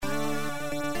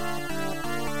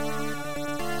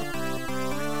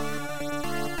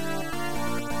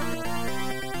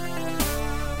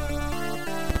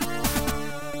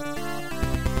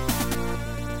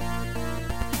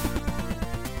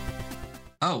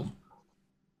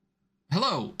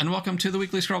Hello, and welcome to the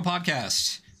Weekly Scroll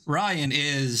Podcast. Ryan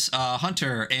is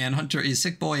Hunter, and Hunter is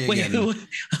Sick Boy again.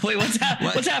 Wait, what's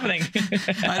happening?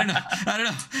 I don't know.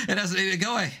 It doesn't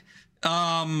go away.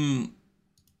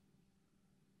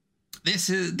 This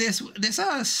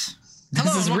us. Hello,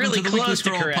 this is really welcome to the Weekly close to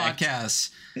Scroll correct.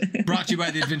 Podcast, brought to you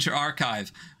by the Adventure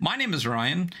Archive. My name is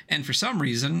Ryan, and for some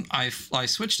reason, I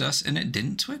switched us, and it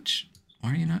didn't switch.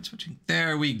 Why are you not switching?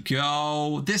 There we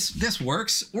go. This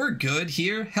works. We're good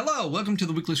here. Hello, welcome to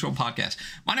the Weekly Scroll Podcast.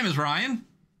 My name is Ryan.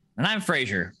 And I'm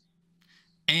Fraser.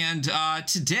 And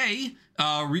today,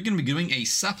 we're going to be doing a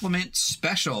supplement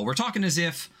special. We're talking as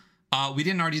if we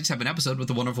didn't already just have an episode with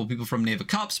the wonderful people from Knave of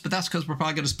Cups, but that's because we're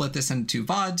probably going to split this into two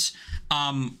VODs.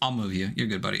 I'll move you. You're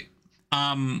good, buddy.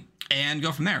 And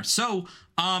go from there. So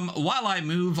while I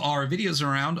move our videos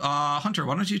around, Hunter,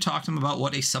 why don't you talk to them about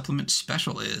what a supplement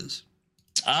special is?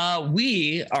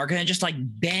 We are gonna just like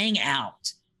bang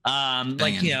out, we're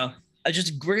gonna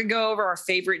go over our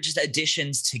favorite just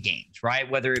additions to games, right?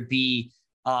 Whether it be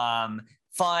fun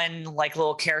like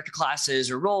little character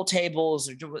classes or role tables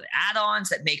or add-ons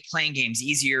that make playing games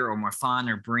easier or more fun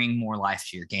or bring more life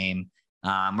to your game.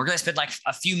 We're gonna spend like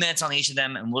a few minutes on each of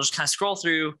them, and we'll just kind of scroll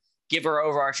through, give our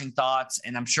overarching thoughts,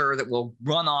 and I'm sure that we'll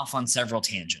run off on several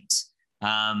tangents.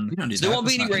 So there won't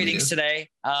be any ratings today,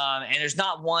 and there's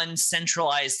not one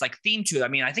centralized like theme to it. I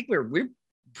mean, I think we're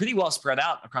pretty well spread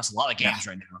out across a lot of games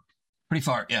right now. Pretty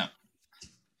far, yeah.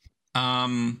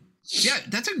 Yeah,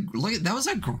 that was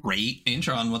a great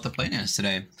intro on what the plan is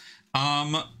today.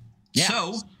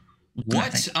 So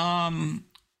what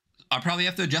I probably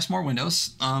have to adjust more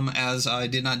windows as I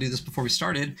did not do this before we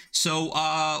started. So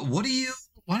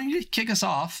why don't you kick us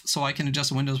off so I can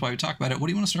adjust the windows while we talk about it? What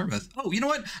do you want to start with? Oh, you know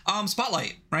what?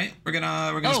 Spotlight, right? We're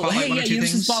gonna spotlight one or two you have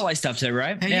things. some spotlight stuff today,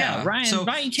 right? Hey, yeah. Ryan,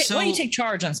 why don't you take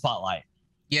charge on spotlight?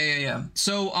 Yeah.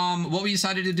 So what we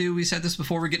decided to do, we said this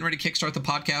before, we're getting ready to kickstart the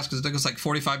podcast because it took us like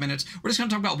 45 minutes. We're just gonna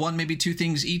talk about one, maybe two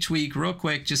things each week real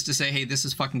quick just to say, hey, this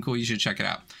is fucking cool. You should check it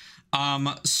out.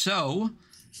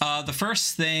 The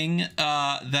first thing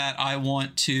that I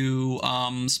want to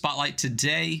spotlight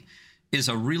today is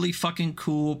a really fucking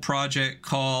cool project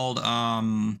called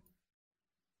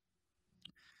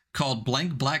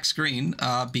Blank Black Screen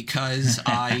because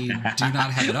I do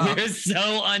not have it up. We're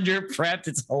so under prepped,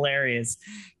 it's hilarious.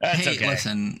 That's hey, okay.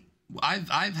 Listen,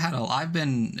 I've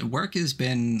been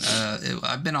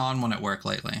on one at work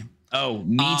lately. Oh,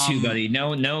 me too, buddy.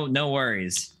 No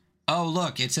worries. Oh,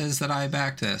 look, it says that I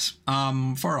backed this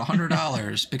for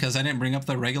 $100 because I didn't bring up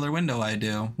the regular window I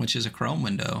do, which is a Chrome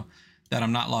window that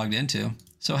I'm not logged into.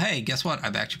 So, hey, guess what? I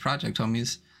backed your project,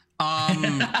 homies.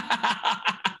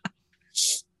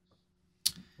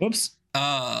 Whoops.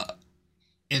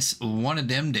 It's one of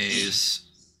them days.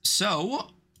 So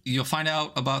you'll find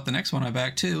out about the next one I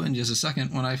backed too in just a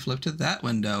second when I flip to that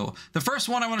window. The first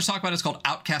one I want to talk about is called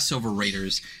Outcast Silver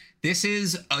Raiders. This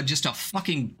is just a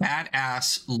fucking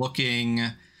badass looking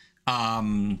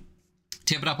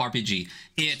tabletop RPG.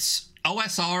 It's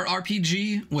OSR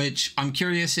RPG, which I'm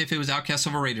curious if it was Outcast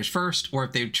Silver Raiders first or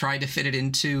if they tried to fit it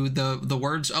into the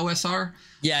words OSR.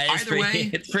 Yeah, it's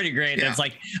pretty great. Yeah. It's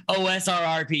like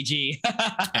OSR RPG.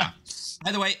 Yeah.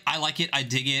 Either way, I like it. I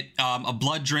dig it. A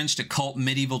blood-drenched occult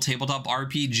medieval tabletop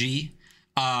RPG.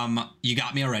 You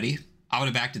got me already. I would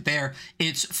have backed it there.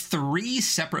 It's 3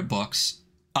 separate books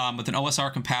with an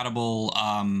OSR compatible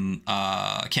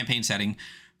campaign setting.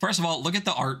 First of all, look at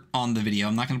the art on the video.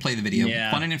 I'm not going to play the video.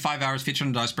 Yeah. Fun in 5 hours, featured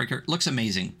on Dicebreaker. Looks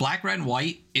amazing. Black, red, and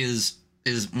white is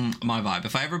my vibe.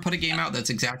 If I ever put a game out,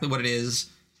 that's exactly what it is.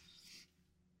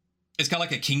 It's got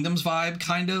like a Kingdoms vibe,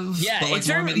 kind of. Yeah, but like it's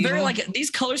very like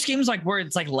these color schemes, like where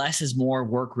it's like less is more,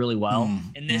 work really well.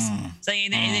 And this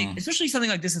thing, and especially something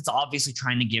like this, it's obviously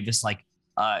trying to give us like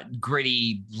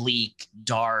gritty, bleak,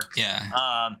 dark.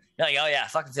 Yeah. Like, oh yeah,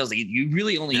 fucking feels like you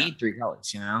really only need 3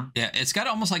 colors, you know? Yeah, it's got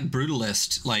almost like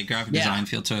brutalist like graphic design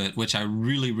feel to it, which I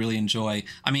really, really enjoy.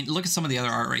 I mean, look at some of the other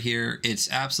art right here.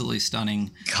 It's absolutely stunning.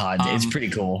 God, it's pretty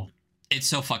cool. It's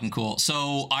so fucking cool.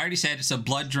 So I already said it's a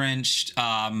blood-drenched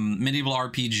medieval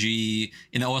RPG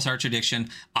in the OSR tradition.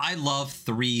 I love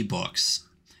 3 books.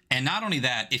 And not only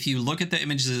that, if you look at the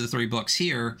images of the 3 books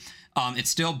here, it's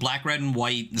still black, red, and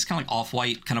white. It's kind of like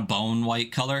off-white, kind of bone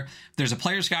white color. There's a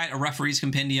player's guide, a referee's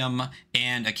compendium,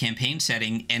 and a campaign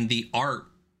setting. And the art,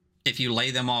 if you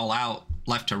lay them all out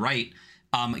left to right,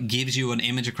 gives you an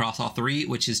image across all 3,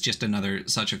 which is just another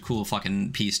such a cool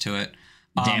fucking piece to it.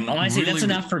 Damn, honestly, that's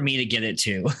enough for me to get it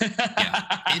too.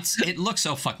 Yeah, it looks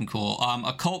so fucking cool.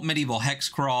 Occult medieval hex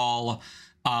crawl.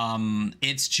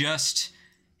 It's just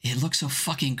It looks so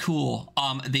fucking cool.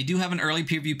 They do have an early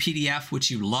preview PDF, which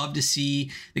you love to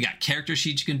see. They got character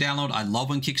sheets you can download. I love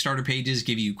when Kickstarter pages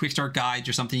give you quick start guides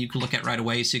or something you can look at right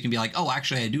away, so you can be like, oh,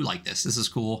 actually, I do like this. This is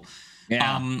cool.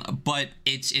 Yeah. But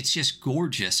it's just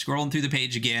gorgeous. Scrolling through the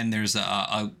page again, there's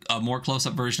a more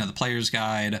close-up version of the player's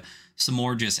guide. Some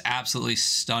more just absolutely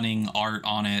stunning art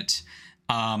on it.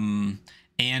 And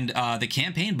the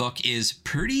campaign book is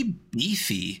pretty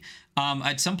beefy.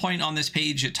 At some point on this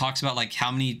page, it talks about like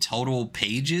how many total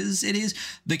pages it is.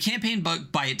 The campaign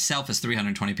book by itself is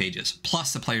 320 pages,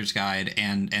 plus the player's guide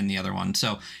and the other one.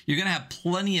 So you're going to have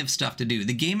plenty of stuff to do.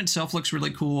 The game itself looks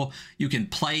really cool. You can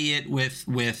play it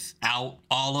without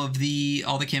all the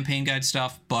campaign guide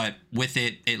stuff, but with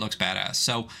it, it looks badass.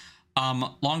 So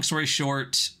long story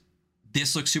short,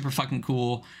 this looks super fucking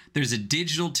cool. There's a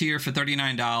digital tier for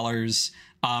 $39.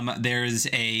 There's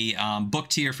a book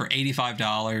tier for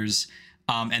 $85.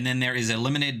 And then there is a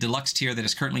limited deluxe tier that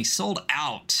is currently sold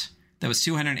out. That was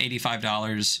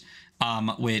 $285,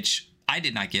 which I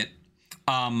did not get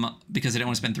because I didn't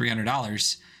want to spend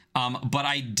 $300. But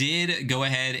I did go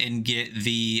ahead and get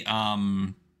the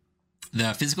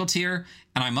physical tier,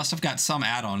 and I must have got some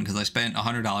add-on because I spent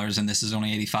 $100 and this is only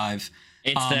 $85.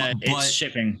 It's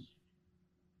shipping.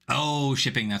 Oh,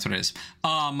 shipping, that's what it is.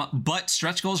 But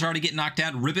stretch goals are already getting knocked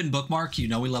out. Ribbon bookmark, you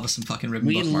know we love us some fucking ribbon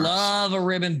bookmarks. We love a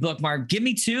ribbon bookmark. Give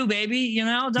me 2, baby. You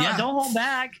know, don't hold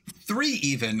back. 3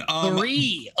 even.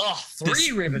 3. Oh,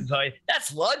 3 ribbon boy.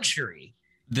 That's luxury.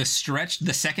 The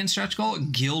second stretch goal,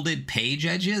 gilded page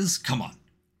edges. Come on.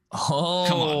 Oh.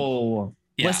 Come on.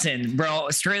 Yeah. Listen, bro,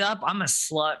 straight up, I'm a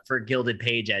slut for gilded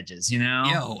page edges, you know?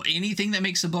 Yo, anything that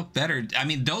makes the book better. I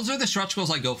mean, those are the stretch goals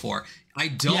I go for. I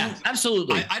don't. Yeah,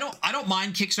 absolutely. I don't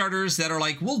mind Kickstarters that are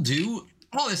like, we'll do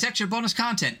all this extra bonus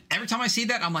content. Every time I see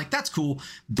that, I'm like, that's cool.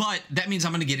 But that means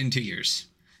I'm going to get in 2 years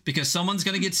because someone's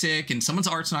going to get sick and someone's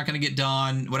art's not going to get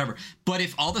done, whatever. But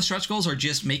if all the stretch goals are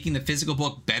just making the physical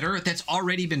book better, that's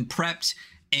already been prepped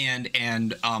and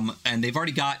they've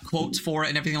already got quotes for it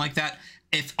and everything like that.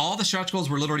 If all the stretch goals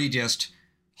were literally just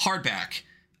hardback,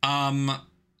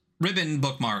 ribbon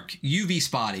bookmark, UV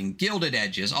spotting, gilded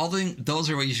edges, those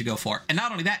are what you should go for. And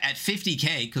not only that, at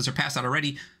 $50K, because they're passed out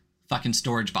already, fucking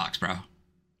storage box, bro.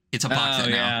 It's a box set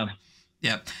now.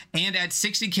 Yep. And at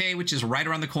 $60K, which is right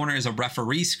around the corner, is a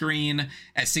referee screen.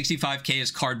 At $65K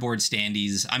is cardboard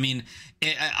standees. I mean,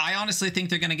 I honestly think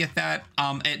they're going to get that.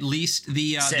 At least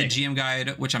the GM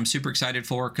guide, which I'm super excited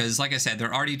for, because like I said,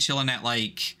 they're already chilling at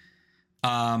like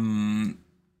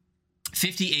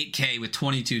 58K with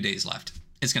 22 days left.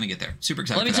 It's going to get there. Super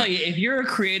excited. Let me tell you, if you're a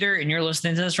creator and you're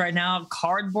listening to this right now,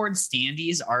 cardboard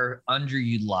standees are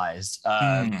underutilized.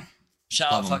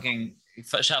 Shout out fucking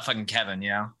Kevin, you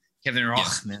know? Kevin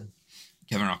Rochman.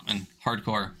 Kevin Rochman.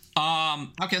 Hardcore.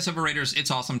 Outcast Raiders. It's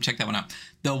awesome. Check that one out.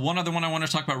 The one other one I want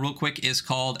to talk about real quick is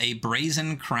called A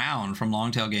Brazen Crown from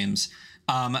Longtail Games.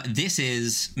 This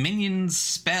is minions,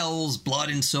 spells, blood,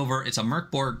 and silver. It's a Mörk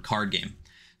Borg card game.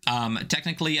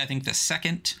 Technically, I think the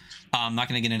second. I'm not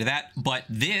going to get into that. But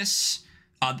this,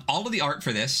 all of the art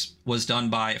for this was done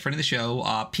by a friend of the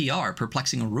show, PR,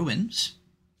 Perplexing Ruins.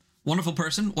 Wonderful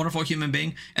person, wonderful human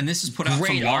being. And this is put out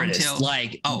great from artist.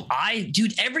 Longtail. Like,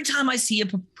 dude, every time I see a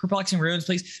Perplexing Ruins,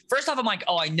 please. First off, I'm like,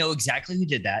 oh, I know exactly who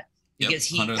did that because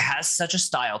he has such a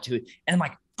style to it. And I'm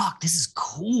like, fuck, this is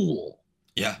cool.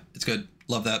 Yeah, it's good.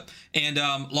 Love that. And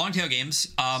Longtail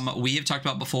Games, we have talked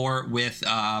about before with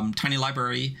Tiny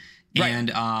Library and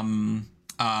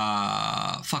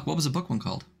fuck, what was the book one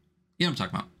called? You know what I'm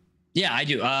talking about? Yeah, I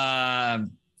do.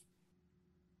 I'm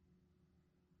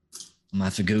gonna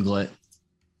have to Google it.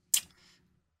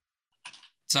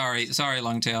 Sorry,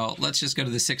 Longtail. Let's just go to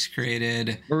the 6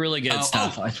 created. We're really good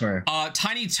stuff, I swear.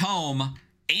 Tiny Tome,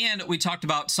 and we talked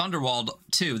about Sunderwald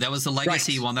too. That was the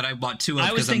legacy one that I bought 2 of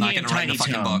because I'm not going to write the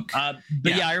fucking book.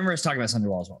 But yeah, I remember us talking about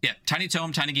Sunderwald as well. Yeah, Tiny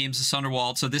Tome, Tiny Games,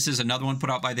 Sunderwald. So this is another one put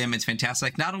out by them. It's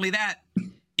fantastic. Not only that,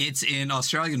 it's in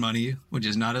Australian money, which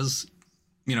is not as,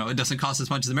 you know, it doesn't cost as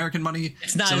much as American money.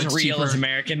 It's not as real as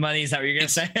American money. Is that what you're going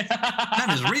to say? Not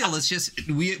as real. It's just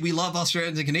we love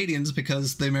Australians and Canadians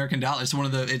because the American dollar is one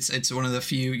of the it's one of the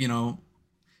few, you know,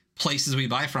 places we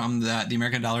buy from that the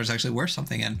American dollar is actually worth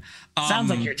something in. Sounds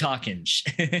like you're talking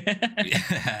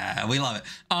yeah, we love it.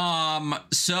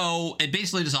 So it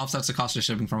basically just offsets the cost of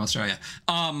shipping from Australia.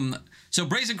 So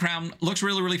Brazen Crown looks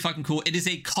really, really fucking cool. It is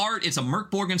a card. It's a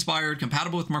Mörk Borg inspired,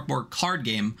 compatible with Mörk Borg card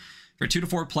game for 2 to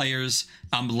 4 players.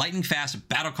 Lightning fast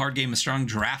battle card game with strong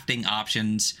drafting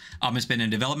options. It's been in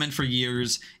development for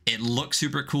years. It looks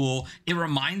super cool. It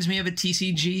reminds me of a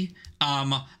TCG.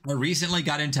 I recently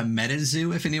got into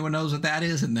MetaZoo, if anyone knows what that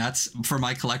is, and that's for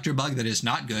my collector bug that is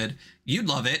not good. You'd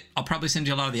love it. I'll probably send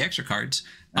you a lot of the extra cards,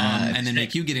 and then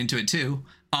make you get into it too.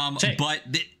 But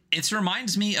it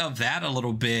reminds me of that a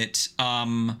little bit,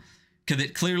 because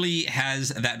it clearly has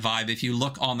that vibe. If you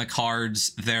look on the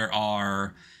cards, there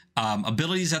are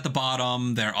abilities at the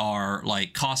bottom. There are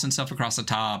like costs and stuff across the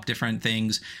top, different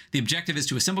things. The objective is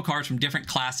to assemble cards from different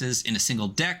classes in a single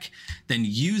deck, then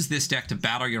use this deck to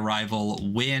battle your rival.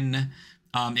 Win.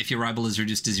 If your rival is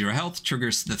reduced to 0 health,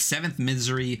 triggers the 7th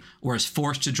misery, or is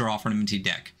forced to draw from an empty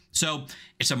deck. So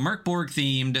it's a Mörk Borg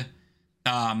themed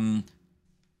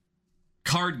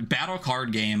battle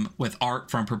card game with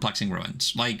art from Perplexing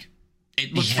Ruins. Like,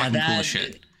 it looks fucking cool as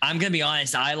shit. I'm gonna be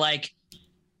honest, I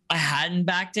hadn't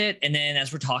backed it, and then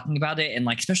as we're talking about it, and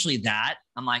like especially that,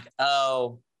 I'm like,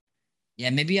 oh yeah,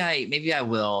 maybe I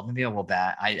will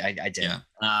bat. I did. Yeah.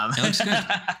 It looks good.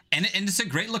 and it's a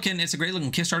great looking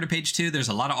Kickstarter page too. There's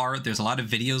a lot of art, there's a lot of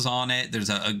videos on it, there's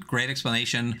a great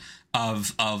explanation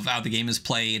of how the game is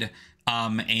played.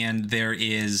 And there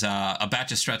is a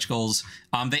batch of stretch goals.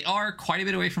 They are quite a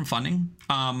bit away from funding,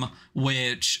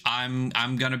 which I'm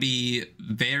gonna be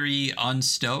very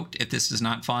unstoked if this does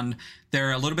not fund.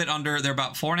 They're a little bit under. They're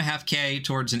about 4.5K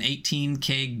towards an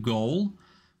 18K goal,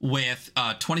 with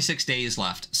 26 days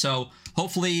left. So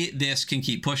hopefully this can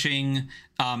keep pushing,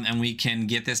 and we can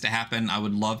get this to happen. I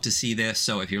would love to see this.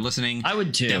 So if you're listening, I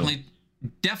would too.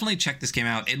 Definitely check this game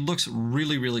out. It looks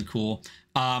really, really cool.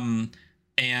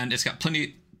 And it's got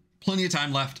plenty of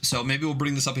time left, so maybe we'll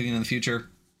bring this up again in the future.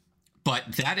 But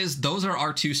those are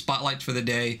our 2 spotlights for the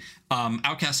day.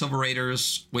 Outcast Silver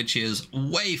Raiders, which is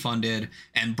way funded,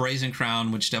 and Brazen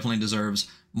Crown, which definitely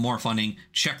deserves more funding.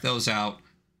 Check those out.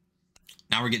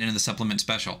 Now we're getting into the supplement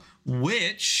special,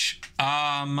 what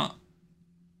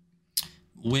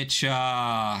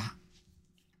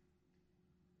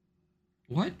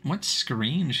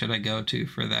screen should I go to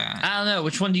for that? I don't know.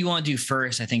 Which one do you want to do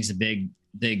first? I think is a big.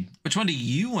 Which one do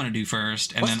you want to do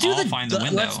first? And then I'll find the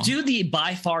window. Let's do the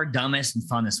by far dumbest and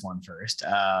funnest one first.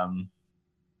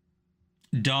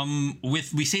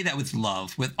 We say that with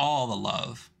love, with all the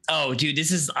love. Oh, dude,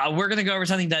 this is we're gonna go over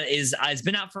something that is it's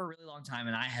been out for a really long time,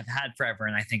 and I have had forever,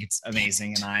 and I think it's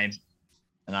amazing, and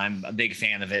I'm a big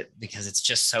fan of it because it's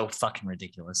just so fucking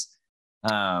ridiculous.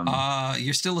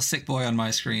 You're still a sick boy on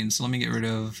my screen, so let me get rid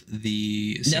of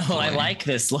the sick boy. I like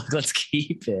this. Look, let's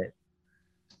keep it.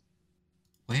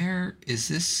 Where is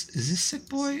this? Is this sick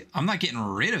boy? I'm not getting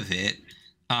rid of it.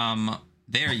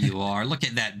 There you are. Look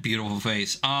at that beautiful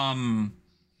face. That's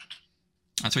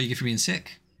what you get for being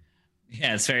sick.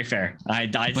 Yeah, it's very fair. I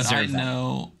deserve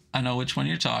that. I know which one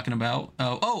you're talking about.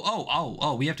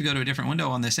 Oh, we have to go to a different window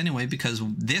on this anyway, because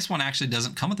this one actually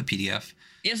doesn't come with the PDF.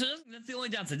 Yeah, so that's the only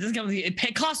downside. It doesn't come with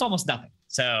it costs almost nothing.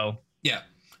 So yeah.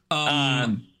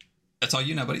 That's all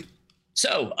you know, buddy.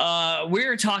 So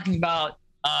we're talking about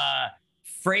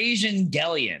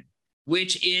Frasian,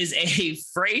 which is a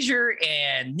Frasier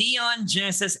and Neon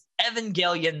Genesis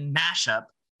Evangelion mashup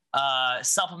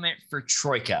supplement for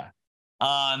Troika.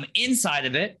 Inside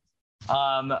of it,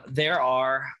 there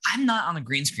are, I'm not on the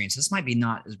green screen, so this might be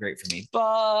not as great for me,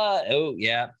 but oh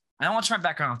yeah, I don't want to turn my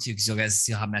background off too, because you guys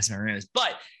see how messy my room is.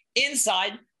 But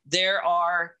inside there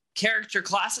are character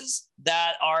classes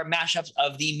that are mashups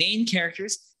of the main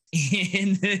characters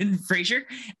in Frasier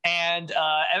and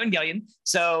Evangelion.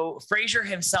 So Frasier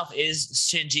himself is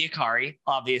Shinji Ikari,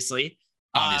 obviously.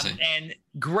 And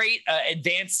great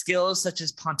advanced skills such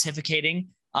as pontificating,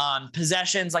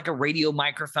 possessions like a radio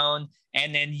microphone,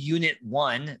 and then Unit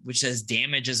 1, which says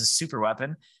damage as a super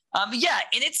weapon. Yeah,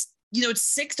 and it's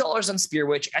 $6 on Spear,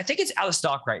 which I think it's out of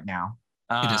stock right now.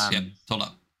 It is, yeah. Hold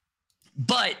up.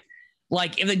 But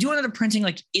like, if they do another printing,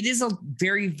 like, it is a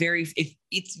very, very,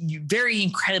 it's very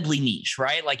incredibly niche,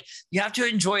 right? Like, you have to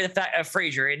enjoy the fact of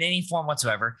Frasier in any form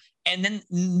whatsoever, and then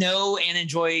know and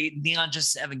enjoy Neon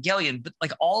Genesis Evangelion. But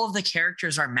like, all of the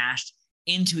characters are mashed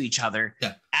into each other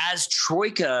as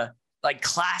Troika like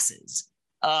classes,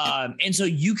 and so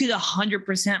you could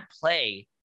 100% play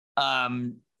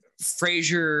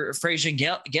Frasier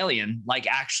like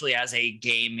actually as a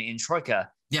game in Troika.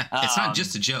 Yeah, it's not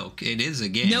just a joke. It is a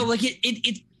game. No, like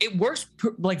it works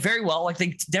like very well. Like,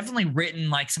 they definitely written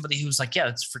like somebody who's like, yeah,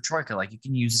 it's for Troika. Like, you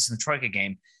can use this in the Troika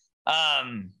game.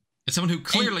 It's someone who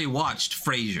clearly watched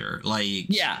Frasier. Like,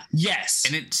 yeah, yes.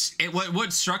 And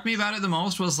what struck me about it the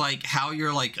most was like how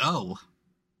you're like, oh,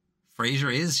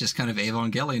 Frasier is just kind of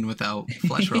Evangelion without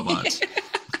flesh robots.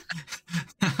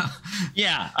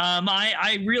 Yeah.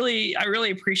 I really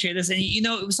appreciate this. And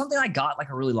it was something I got like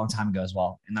a really long time ago as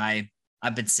well. And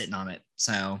I've been sitting on it.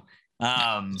 So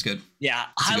it's good. Yeah,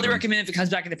 it's highly recommend if it comes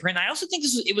back into print. I also think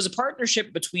it was a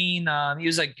partnership between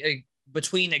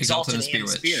between Exalted and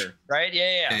Spear, right?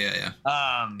 Yeah.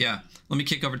 Yeah. Let me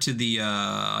kick over to the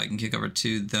I can kick over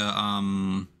to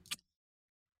the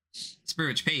Spirit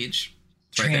Witch page.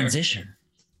 It's right Transition.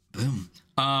 There. Boom.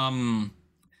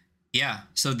 Yeah.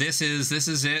 So this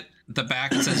is it. The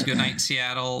back, it says "Good Night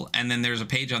Seattle," and then there's a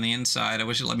page on the inside. I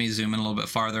wish it let me zoom in a little bit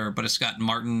farther, but it's got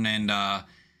Martin and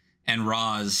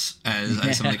Roz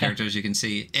as some of the characters you can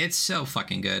see. It's so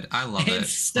fucking good. I love it.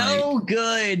 It's so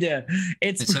good.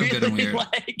 It's so really good and weird.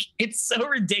 It's so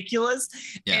ridiculous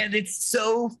and it's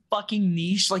so fucking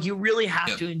niche. Like you really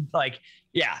have to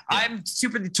I'm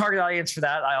super the target audience for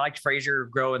that. I liked Frasier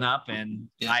growing up and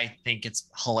I think it's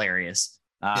hilarious.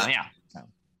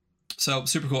 So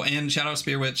super cool. And shout out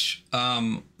Spear Witch.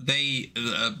 I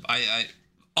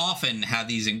often have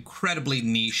these incredibly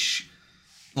niche,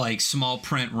 like small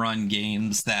print run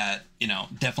games that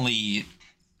definitely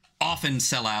often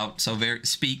sell out. So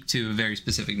speak to a very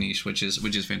specific niche, which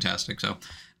is fantastic. So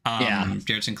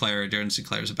Jared Sinclair is a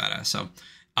badass. So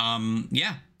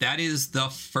that is the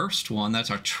first one.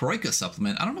 That's our Troika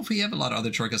supplement. I don't know if we have a lot of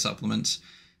other Troika supplements.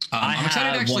 I'm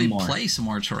excited to actually play some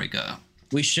more Troika.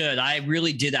 We should. I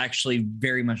really did actually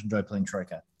very much enjoy playing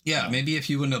Troika. Yeah, maybe if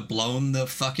you wouldn't have blown the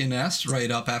fucking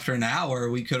asteroid up after an hour,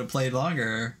 we could have played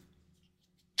longer.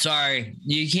 Sorry,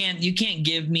 you can't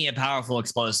give me a powerful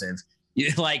explosive.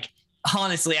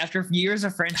 Honestly, after years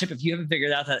of friendship, if you haven't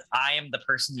figured out that I am the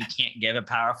person you can't give a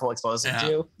powerful explosive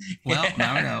to, well,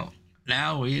 now we know.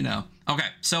 Now we know. Okay,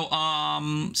 so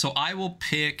I will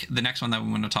pick the next one that we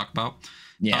want to talk about.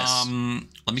 Yes.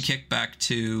 Let me kick back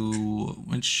to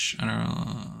which one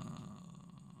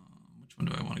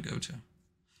do I want to go to?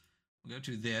 We'll go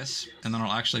to this, and then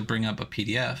I'll actually bring up a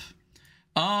PDF.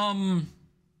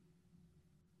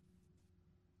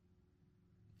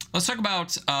 Let's talk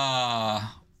about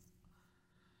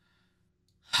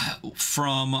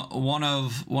from one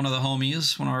of the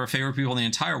homies, one of our favorite people in the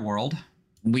entire world.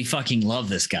 We fucking love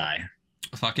this guy.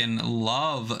 Fucking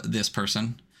love this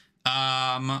person.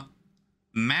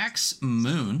 Max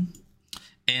Moon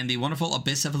and the Wonderful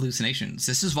Abyss of Hallucinations.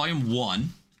 This is volume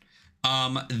 1.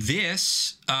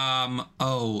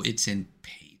 It's in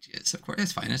pages. Of course,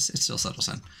 it's fine. It's still Subtle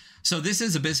Sun. So this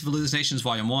is Abyss of Hallucinations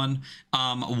volume 1.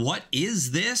 What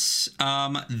is this?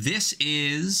 This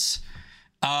is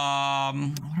what do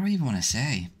I even want to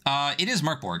say? It is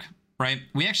Mörk Borg, right?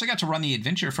 We actually got to run the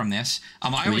adventure from this.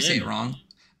 I always say it wrong.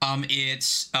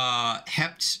 It's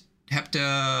Hepta.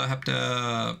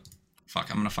 Fuck,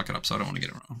 I'm gonna fuck it up, so I don't want to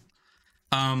get it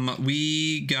wrong.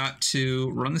 We got to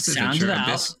run this adventure.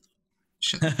 Abyss.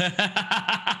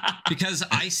 Because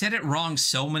I said it wrong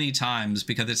so many times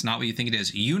because it's not what you think it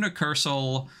is.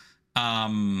 Unicursal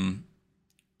heptagram.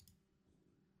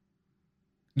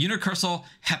 Unicursal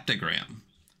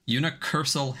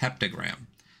heptagram.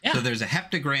 Yeah. So there's a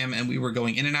heptagram and we were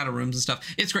going in and out of rooms and stuff.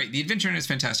 It's great. The adventure is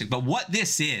fantastic. But what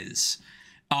this is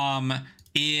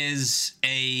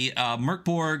a Mörk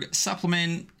Borg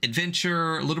supplement,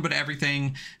 adventure, a little bit of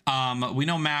everything. We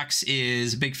know Max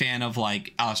is a big fan of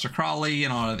like Aleister Crowley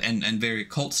and very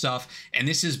occult stuff, and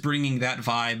this is bringing that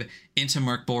vibe into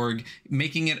Mörk Borg,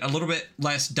 making it a little bit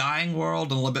less dying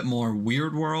world and a little bit more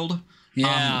weird world.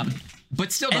 Yeah.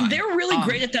 But still, and they're really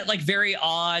great at that, like very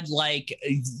odd, like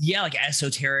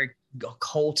esoteric,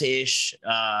 occultish,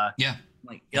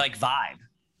 like vibe.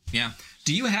 Yeah.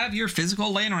 Do you have your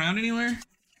physical laying around anywhere?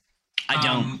 I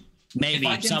don't.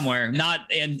 Maybe somewhere, not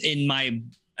in my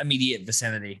immediate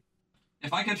vicinity.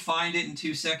 If I could find it in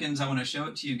 2 seconds, I want to show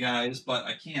it to you guys, but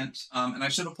I can't. And I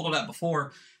should have pulled it out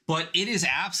before. But it is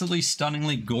absolutely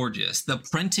stunningly gorgeous. The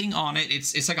printing on it,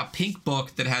 it's like a pink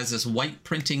book that has this white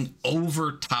printing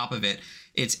over top of it.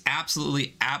 It's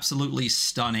absolutely, absolutely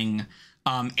stunning.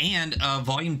 And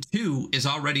volume 2 is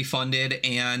already funded,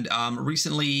 and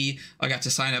recently I got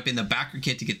to sign up in the backer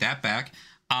kit to get that back.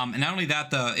 And not only that,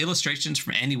 the illustrations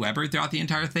from Andy Weber throughout the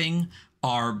entire thing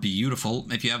are beautiful.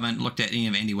 If you haven't looked at any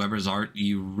of Andy Weber's art,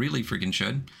 you really freaking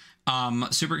should.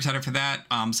 Super excited for that.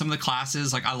 Some of the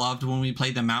classes, like I loved when we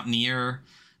played the Mountaineer,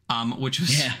 which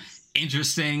was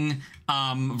interesting,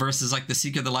 versus like the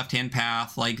Seeker of the Left-Hand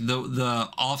Path, like the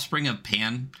Offspring of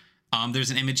Pan.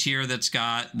 There's an image here that's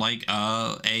got like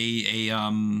a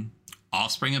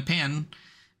Offspring of Pan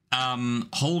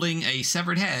holding a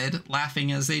severed head,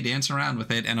 laughing as they dance around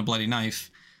with it, and a bloody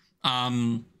knife.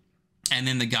 And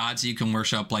then the gods you can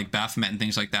worship, like Baphomet and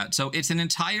things like that. So it's an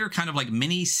entire kind of like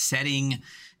mini setting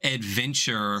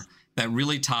adventure that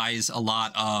really ties a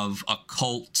lot of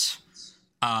occult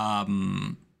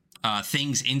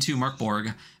things into Mörk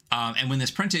Borg. And when this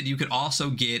printed, you could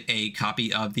also get a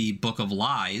copy of the Book of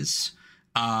Lies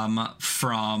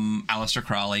from Aleister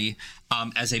Crowley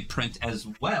as a print as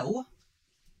well.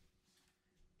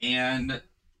 And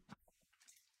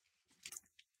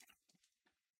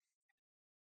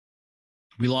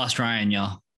we lost Ryan,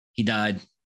 y'all. He died.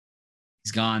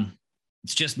 He's gone.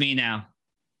 It's just me now.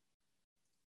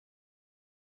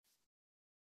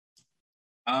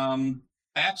 I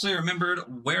actually remembered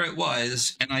where it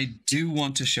was, and I do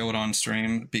want to show it on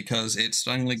stream because it's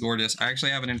stunningly gorgeous. I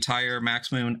actually have an entire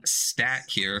Max Moon stack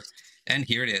here, and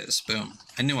here it is. Boom.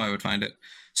 I knew I would find it.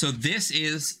 So this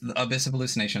is the Abyss of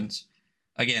Hallucinations.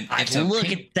 Again, look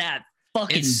at that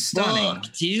fucking stunning,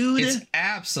 book, dude. It's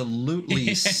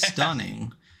absolutely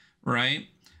stunning, right?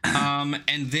 And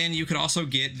then you could also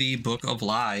get the Book of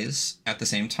Lies at the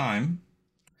same time.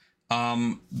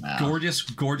 Wow.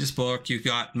 Gorgeous book. You've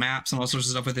got maps and all sorts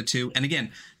of stuff with it too. And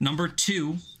again, number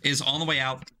 2 is on the way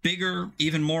out. Bigger,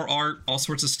 even more art, all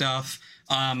sorts of stuff.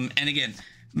 And again,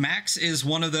 Max is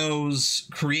one of those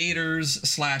creators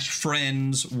 /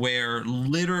 friends where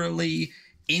literally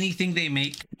anything they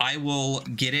make, I will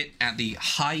get it at the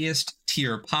highest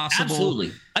tier possible.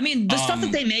 Absolutely. I mean, the stuff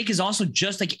that they make is also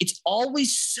just like, it's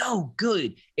always so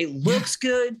good. It looks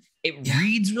good. It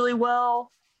reads really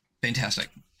well. Fantastic.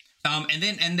 And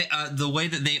then the way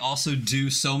that they also do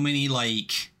so many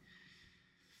like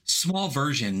small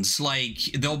versions, like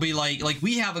they'll be like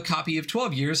we have a copy of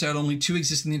 12 Years that only 2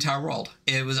 exist in the entire world.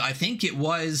 I think it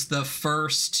was the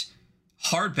first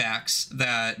hardbacks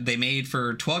that they made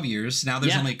for 12 Years. Now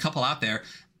there's only a couple out there,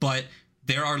 but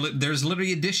there's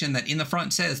literally edition that in the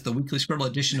front says the Weekly Scribble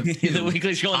edition of 2. The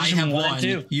Weekly Scribble edition. I have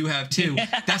 1, you have 2.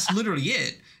 That's literally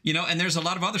it, and there's a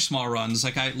lot of other small runs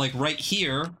like right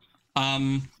here.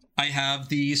 I have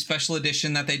the special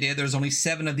edition that they did. There's only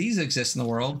 7 of these exist in the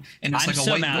world, and it's a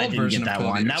white gold version of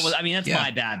 12 Years. That was, that's my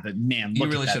bad, but man,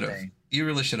 look at that thing. You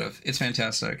really should have. It's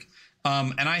fantastic.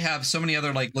 And I have so many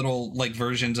other little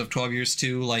versions of 12 Years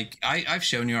too. Like I've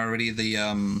shown you already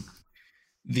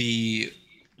the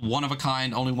one of a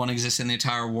kind, only one exists in the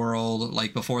entire world.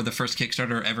 Like before the first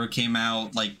Kickstarter ever came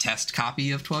out, test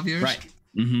copy of 12 Years. Right.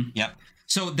 Mm-hmm. Yep.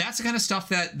 So that's the kind of stuff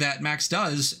that Max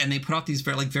does, and they put out these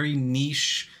very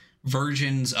niche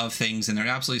versions of things, and they're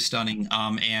absolutely stunning.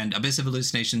 And Abyss of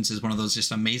Hallucinations is one of those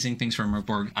just amazing things from Mörk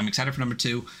Borg. I'm excited for number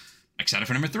 2. Excited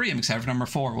for number 3. I'm excited for number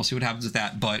 4. We'll see what happens with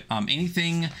that. But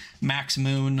anything Max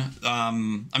Moon,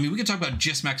 we could talk about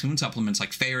just Max Moon supplements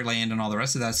like Fairyland and all the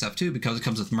rest of that stuff too, because it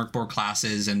comes with Mörk Borg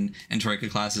classes and Troika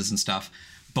classes and stuff.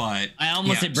 But I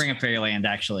almost did bring up Fairyland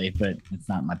actually, but it's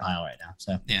not in my pile right now.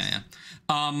 So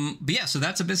so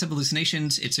that's Abyss of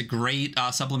Hallucinations. It's a great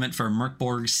supplement for Mörk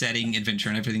Borg setting, adventure,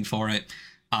 and everything for it.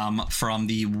 From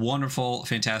the wonderful,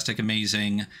 fantastic,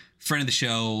 amazing friend of the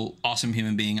show, awesome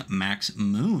human being, Max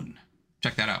Moon.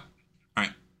 Check that out. All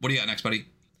right, what do you got next, buddy?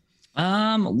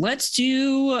 Let's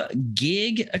do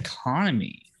gig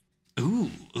economy.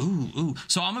 Ooh.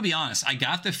 So I'm gonna be honest. I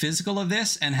got the physical of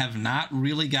this and have not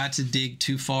really got to dig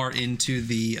too far into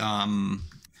the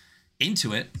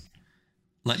into it.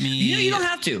 Let me. You don't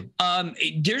have to.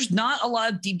 There's not a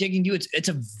lot of deep digging to it. It's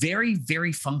a very,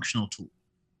 very functional tool.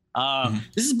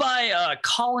 This is by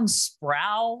Colin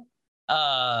Sproul.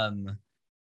 And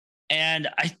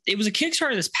it was a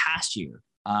Kickstarter this past year.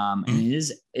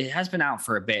 And it has been out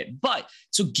for a bit. But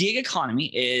so gig economy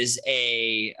is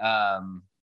a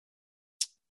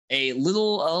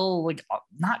little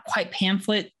not quite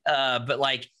pamphlet, but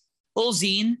little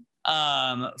zine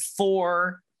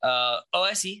for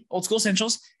OSE, Old School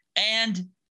Essentials, and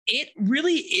it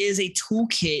really is a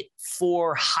toolkit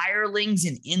for hirelings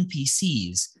and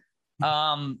NPCs.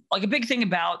 A big thing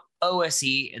about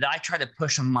OSE that I try to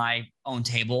push on my own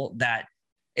table, that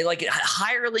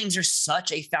hirelings are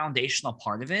such a foundational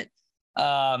part of it,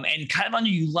 and kind of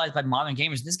underutilized by modern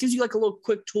gamers. This gives you a little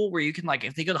quick tool where you can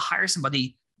if they go to hire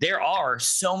somebody, there are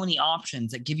so many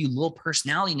options that give you little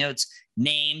personality notes,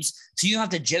 names, so you don't have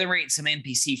to generate some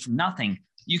NPC from nothing.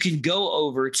 You can go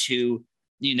over to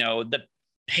the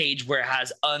page where it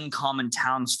has uncommon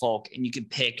townsfolk, and you can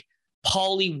pick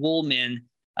Polly Woolman.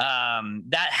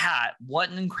 That hat,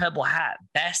 what an incredible hat,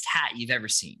 best hat you've ever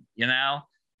seen.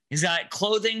 He's got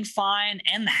clothing fine,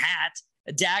 and the hat,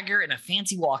 a dagger, and a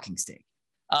fancy walking stick.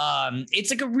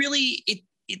 It's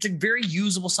it's a very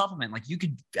usable supplement. You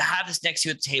could have this next to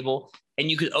you at the table,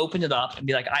 and you could open it up and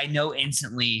be like, I know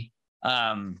instantly.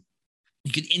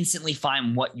 You could instantly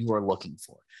find what you are looking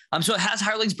for. So it has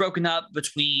hirelings broken up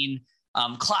between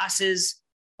classes.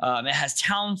 It has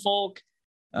townfolk,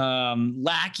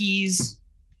 lackeys,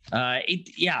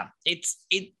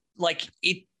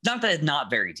 Not that it's not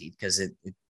very deep, because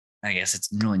I guess it's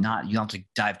really not. You don't have to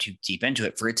dive too deep into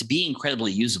it for it to be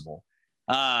incredibly usable.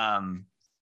 But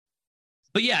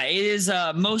yeah, it is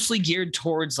mostly geared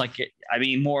towards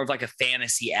more of like a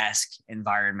fantasy-esque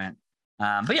environment.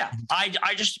 But yeah,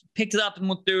 I just picked it up and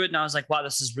went through it, and I was like, wow,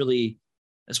 this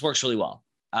works really well.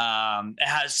 It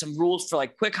has some rules for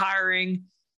like quick hiring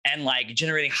and like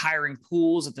generating hiring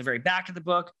pools at the very back of the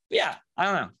book. But yeah, I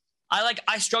don't know.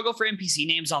 I struggle for NPC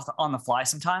names on the fly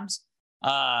sometimes,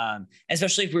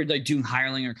 especially if we're like doing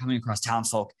hireling or coming across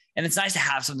townsfolk. And it's nice to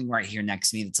have something right here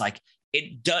next to me that's like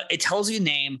it tells you a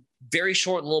name, very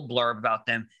short little blurb about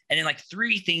them, and then like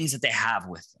 3 things that they have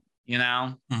with them. You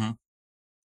know? Mm-hmm.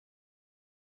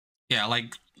 Yeah,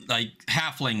 like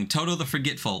halfling, Toto the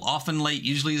Forgetful, often late,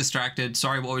 usually distracted.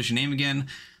 Sorry, what was your name again?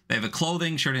 They have a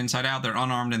clothing shirt inside out. They're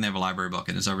unarmed and they have a library book,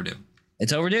 and it's overdue.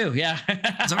 It's overdue, yeah.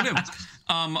 It's overdue.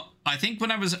 I think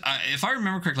when I was, if I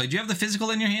remember correctly, do you have the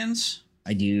physical in your hands?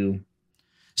 I do.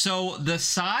 So the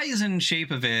size and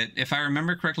shape of it, if I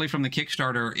remember correctly from the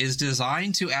Kickstarter, is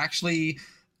designed to actually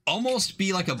almost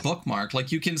be like a bookmark.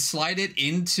 Like you can slide it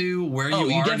into where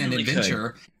you are in an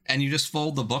adventure, and you just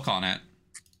fold the book on it.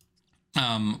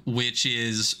 Which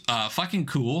is fucking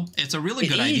cool. It's a really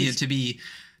good idea to be.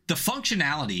 The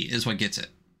functionality is what gets it.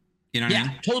 You know what I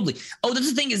mean? Yeah, totally. Oh, that's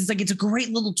the thing is, it's a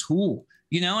great little tool,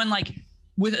 you know, and like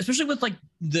especially with like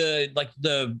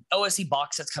the OSE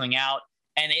box that's coming out,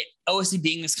 and OSE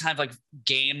being this kind of like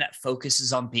game that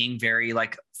focuses on being very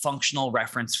like functional,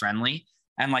 reference friendly,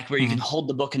 and like where you can hold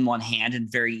the book in one hand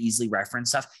and very easily reference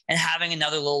stuff, and having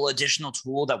another little additional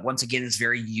tool that once again is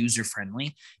very user friendly.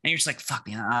 And you're just like, fuck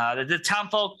me, the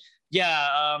townfolk.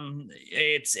 Yeah,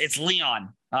 it's Leon.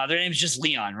 Their name's just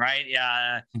Leon, right?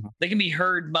 Yeah, they can be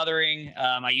heard mothering.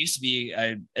 I used to be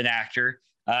an actor,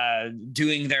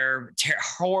 doing their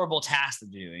horrible task they're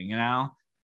doing. You know,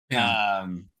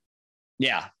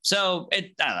 yeah. So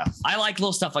I don't know. I like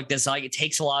little stuff like this. Like it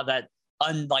takes a lot of that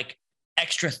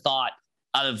extra thought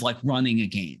out of like running a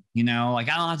game. You know, like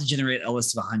I don't have to generate a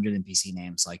list of 100 NPC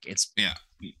names. Like it's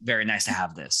very nice to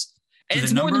have this. And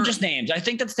it's more than just names. I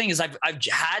think that the thing is I've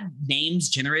had names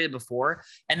generated before,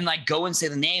 and then like go and say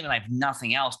the name, and I have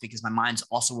nothing else because my mind's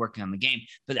also working on the game.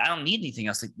 But I don't need anything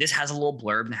else. Like this has a little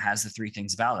blurb and it has the 3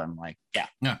 things about it. I'm like, yeah.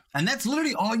 And that's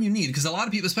literally all you need, because a lot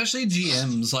of people, especially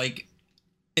GMs, like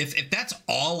if that's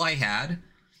all I had,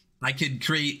 I could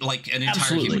create like an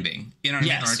entire human being, you know what I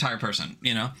mean, or an entire person,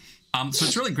 you know. So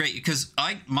it's really great because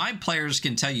my players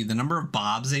can tell you the number of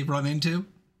Bobs they've run into.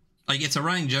 Like it's a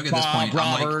running joke at this point.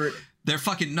 Robert. I'm like, they're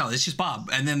fucking no, it's just Bob.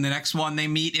 And then the next one they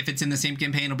meet, if it's in the same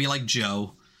campaign, it'll be like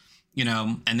Joe, you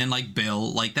know, and then like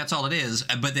Bill. Like that's all it is.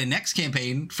 But the next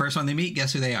campaign, first one they meet,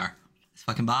 guess who they are? It's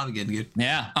fucking Bob again, dude.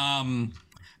 Yeah.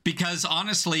 Because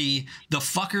honestly, the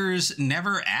fuckers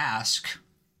never ask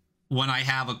when I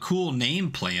have a cool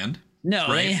name planned. No,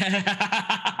 right?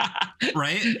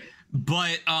 Right?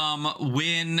 But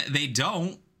when they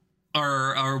don't,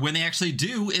 or when they actually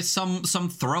do, it's some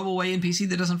throwaway NPC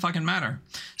that doesn't fucking matter.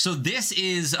 So this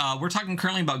is we're talking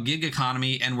currently about gig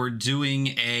economy, and we're doing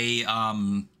a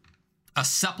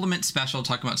supplement special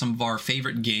talking about some of our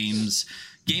favorite game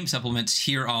supplements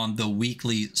here on the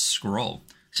Weekly Scroll.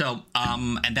 So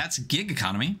and that's gig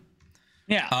economy.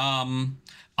 Yeah.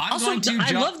 I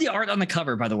love the art on the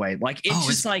cover, by the way. Like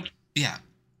it's like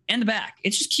and the back,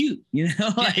 it's just cute, you know.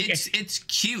 Like, it's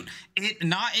cute.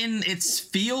 It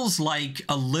feels like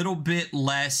a little bit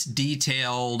less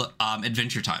detailed.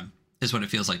 Adventure Time is what it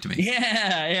feels like to me.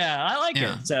 Yeah, I like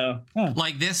it. So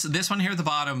like this one here at the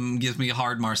bottom gives me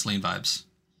hard Marceline vibes.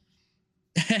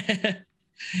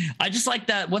 I just like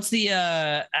that. What's the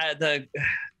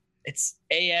it's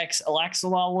AX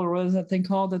Alaxolol, or what is that thing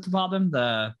called at the bottom?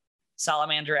 The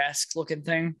salamander-esque looking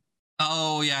thing.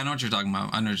 Oh yeah, I know what you're talking about.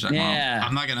 I'm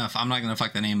not gonna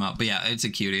fuck the name up, but yeah, it's a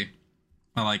cutie.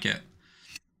 I like it.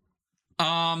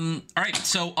 All right,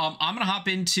 so I'm gonna hop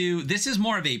into this. Is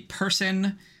more of a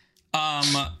person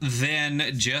than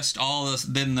just all this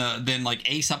than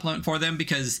like a supplement for them,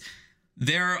 because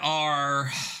there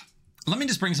are. Let me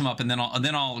just bring some up, and then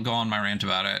I'll go on my rant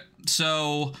about it.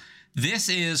 So this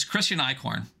is Christian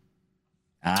Eichhorn.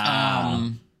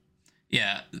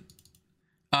 Yeah.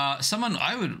 Someone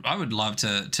I would love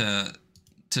to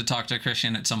talk to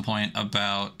Christian at some point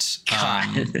about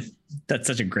that's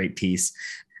such a great piece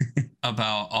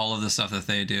about all of the stuff that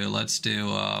they do. Let's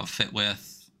do fit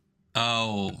with.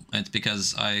 Oh, it's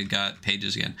because I got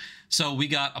pages again. So we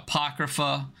got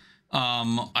Apocrypha.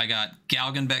 I got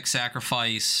Galgenbeck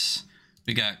Sacrifice.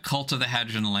 We got Cult of the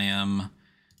Hadron Lamb.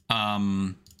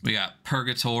 We got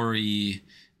Purgatory.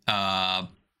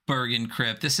 Bergen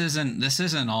Crypt. This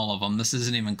isn't all of them. This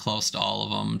isn't even close to all of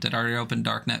them. Did I already open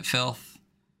Darknet Filth?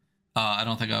 I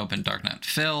don't think I opened Darknet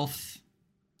Filth.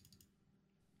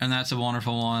 And that's a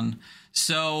wonderful one.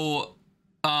 So,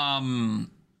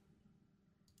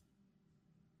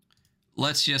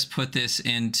 let's just put this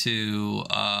into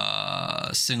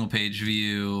single page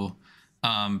view,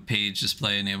 page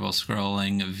display, enable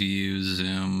scrolling, view,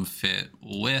 zoom, fit,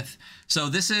 width. So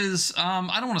this is,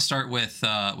 I don't want to start with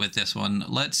this one.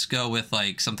 Let's go with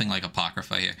like something like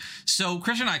Apocrypha here. So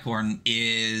Christian Eichhorn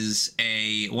is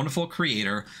a wonderful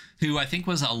creator who I think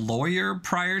was a lawyer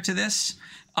prior to this,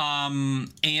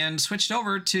 and switched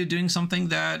over to doing something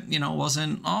that, you know,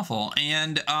 wasn't awful,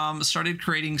 and started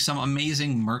creating some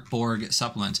amazing Mörk Borg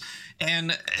supplements.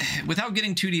 And without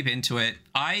getting too deep into it,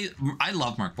 I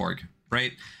love Mörk Borg,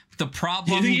 right? The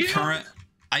problem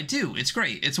I do. It's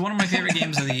great. It's one of my favorite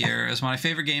games of the year. It's one of my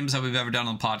favorite games that we've ever done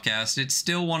on the podcast. It's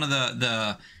still one of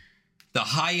the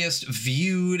highest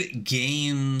viewed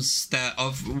games that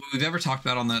we've ever talked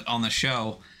about on the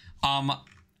show.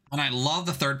 And I love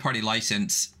the third-party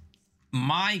license.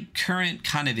 My current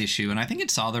kind of issue, and I think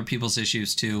it's other people's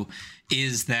issues too,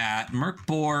 is that Mörk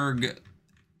Borg,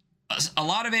 a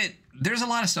lot of it, there's a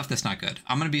lot of stuff that's not good.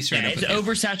 I'm going to be straight up with you.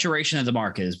 Oversaturation of the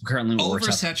market is currently what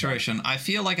oversaturation. I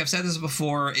feel like I've said this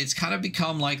before. It's kind of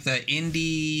become like the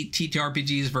indie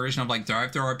TTRPG's version of like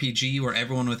Drive-Thru RPG, where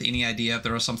everyone with any idea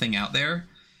throws something out there.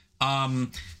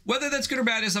 Whether that's good or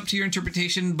bad is up to your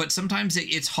interpretation, but sometimes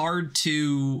it's hard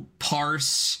to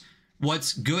parse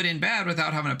what's good and bad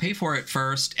without having to pay for it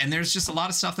first. And there's just a lot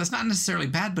of stuff that's not necessarily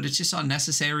bad, but it's just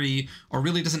unnecessary or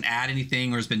really doesn't add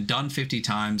anything or has been done 50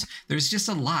 times. There's just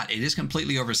a lot. It is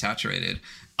completely oversaturated.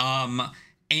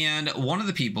 And one of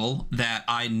the people that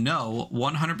I know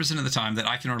 100% of the time that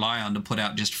I can rely on to put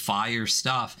out just fire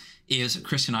stuff is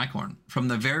Christian Eichhorn. From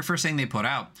the very first thing they put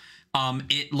out,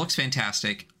 it looks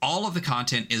fantastic. All of the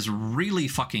content is really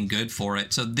fucking good for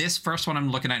it. So this first one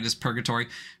I'm looking at is Purgatory.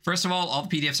 First of all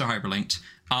the PDFs are hyperlinked.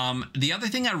 The other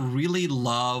thing I really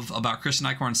love about Christian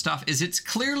Eichhorn stuff is it's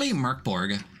clearly Mörk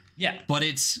Borg. Yeah. But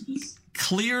it's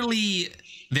clearly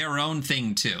their own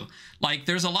thing too. Like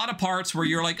there's a lot of parts where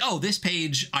you're like, oh, this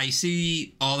page, I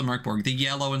see all the Mörk Borg, the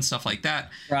yellow and stuff like that.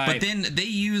 Right. But then they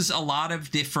use a lot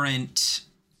of different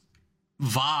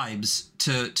vibes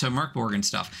to Mörk Borg and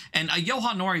stuff. And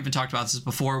Johan Noor even talked about this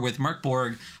before with Mörk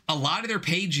Borg. A lot of their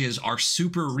pages are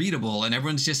super readable and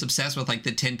everyone's just obsessed with like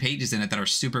the 10 pages in it that are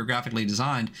super graphically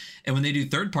designed. And when they do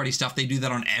third-party stuff, they do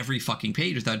that on every fucking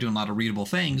page without doing a lot of readable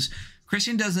things.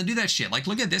 Christian doesn't do that shit. Like,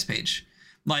 look at this page.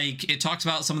 Like, it talks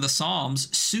about some of the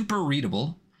Psalms, super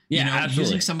readable. Yeah, you know,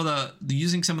 absolutely.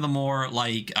 using some of the more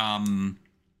like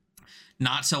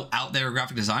not so out there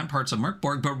graphic design parts of Mörk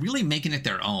Borg, but really making it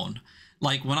their own.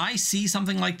 Like when I see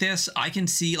something like this, I can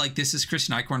see like this is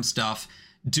Christian Eichhorn stuff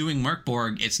doing Mörk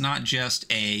Borg. It's not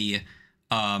just a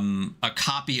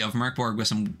copy of Mörk Borg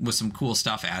with some cool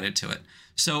stuff added to it.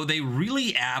 So they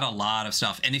really add a lot of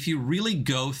stuff. And if you really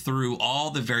go through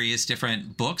all the various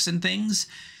different books and things,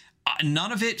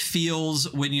 none of it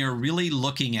feels, when you're really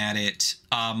looking at it,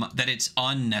 that it's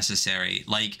unnecessary.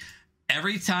 Like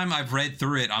every time I've read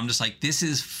through it, I'm just like, this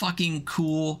is fucking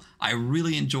cool. I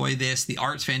really enjoy this. The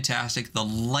art's fantastic. The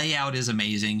layout is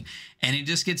amazing. And it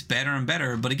just gets better and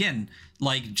better. But again,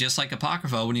 like just like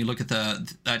Apocrypha, when you look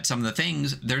at some of the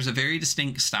things, there's a very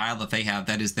distinct style that they have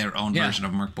that is their own version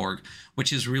of Mörk Borg,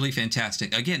 which is really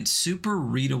fantastic. Again, super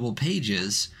readable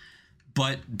pages,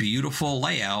 but beautiful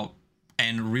layout,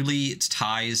 and really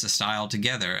ties the style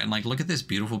together. And like, look at this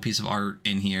beautiful piece of art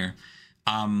in here.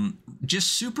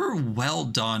 Just super well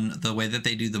done the way that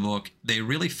they do the book. They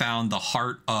really found the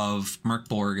heart of Mörk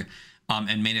Borg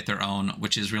and made it their own,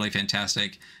 which is really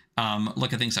fantastic.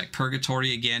 Look at things like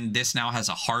Purgatory again. This now has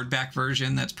a hardback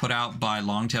version that's put out by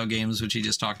Longtail Games, which he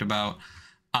just talked about.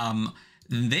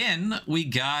 Then we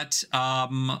got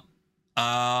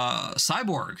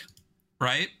Cyborg,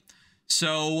 right?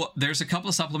 So there's a couple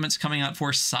of supplements coming out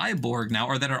for Cyborg now,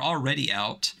 or that are already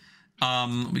out.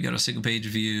 We go to single page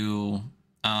view,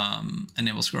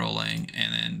 enable scrolling,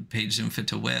 and then page zoom fit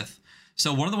to width.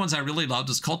 So one of the ones I really loved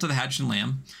is Cult of the Hydrogen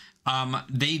Lamb.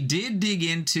 They did dig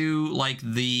into like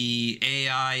the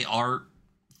AI art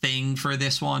thing for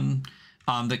this one.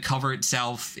 The cover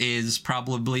itself is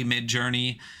probably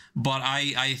Mid-Journey, but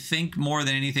I think more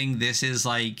than anything, this is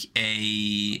like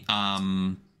a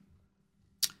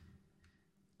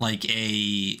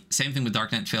same thing with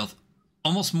Darknet Filth.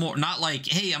 Almost more, not like,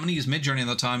 hey, I'm going to use Mid-Journey all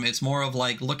the time. It's more of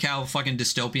like, look how fucking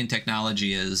dystopian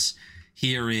technology is.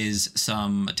 Here is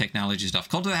some technology stuff.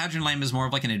 Cult of the Hadron Lamb is more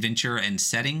of like an adventure and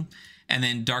setting. And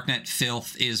then Darknet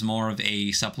Filth is more of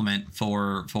a supplement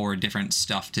for different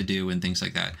stuff to do and things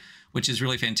like that, which is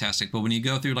really fantastic. But when you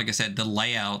go through, like I said, the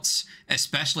layouts,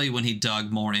 especially when he dug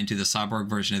more into the Cyborg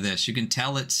version of this, you can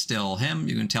tell it's still him.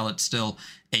 You can tell it's still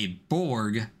a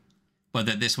Borg, but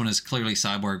that this one is clearly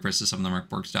Cyborg versus some of the Mörk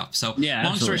Borg stuff. So yeah,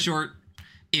 long absolutely. story short,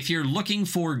 if you're looking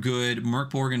for good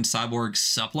Mörk Borg and Cyborg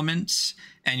supplements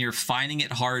and you're finding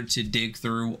it hard to dig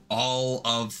through all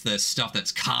of the stuff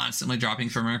that's constantly dropping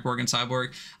from Mörk Borg and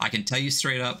Cyborg, I can tell you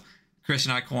straight up,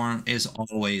 Christian Eichhorn is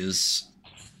always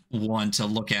one to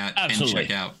look at Absolutely. and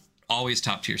check out. Always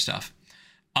top tier stuff.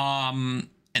 And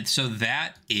so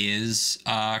that is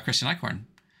Christian Eichhorn.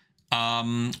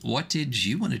 What did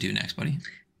you want to do next, buddy?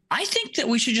 I think that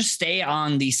we should just stay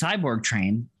on the Cyborg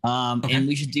train, and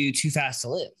we should do Too Fast to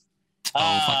Live.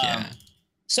 Oh, fuck yeah.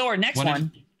 So our next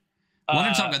one. I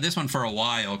wanted to talk about this one for a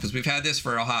while because we've had this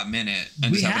for a hot minute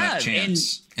and just haven't had a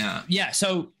chance. Yeah.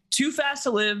 So Too Fast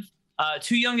to Live,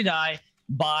 Too Young to Die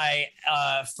by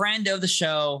a friend of the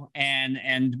show and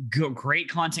great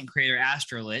content creator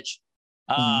Astrolich.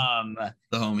 The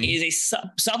homie is a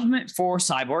supplement for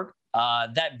Cyborg.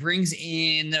 That brings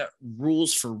in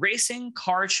rules for racing,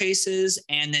 car chases,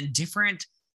 and then different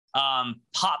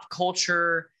pop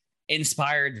culture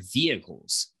inspired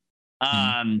vehicles.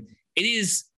 It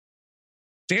is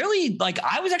fairly, like,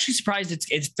 I was actually surprised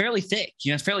it's fairly thick.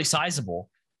 It's fairly sizable.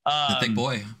 A thick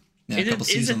boy. Yeah, it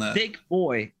is a thick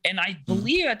boy. And I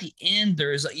believe at the end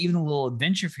there's even a little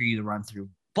adventure for you to run through.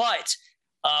 But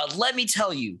let me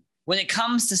tell you, when it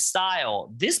comes to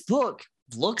style, this book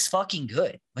looks fucking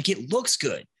good. Like, it looks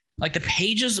good. Like, the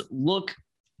pages look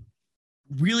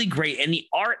really great, and the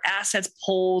art assets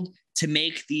pulled to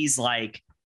make these like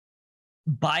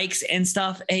bikes and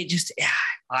stuff, it just,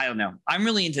 I don't know, I'm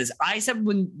really into this. I said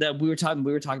when we were talking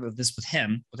about this with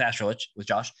him, with Astrolich, with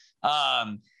Josh,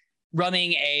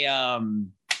 running a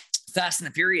Fast and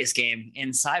the Furious game in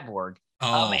Cyborg.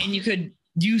 And you could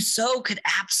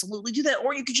absolutely do that,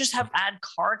 or you could just add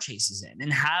car chases in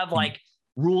and have like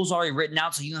rules already written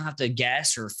out so you don't have to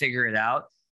guess or figure it out.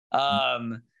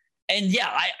 And yeah,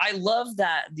 I love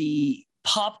that the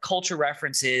pop culture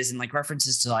references and like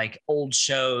references to like old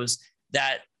shows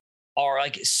that are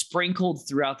like sprinkled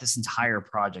throughout this entire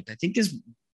project. I think this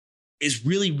is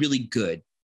really, really good.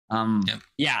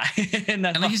 Yeah. And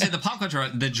like you said, the pop culture,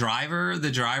 the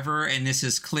driver, and this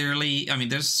is clearly, I mean,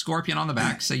 there's a scorpion on the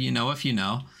back, so you know if you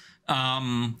know,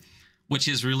 which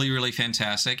is really, really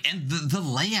fantastic. And the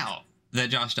layout that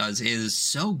Josh does is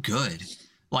so good.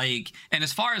 Like, and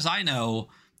as far as I know,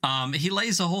 he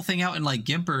lays the whole thing out in like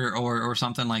GIMP or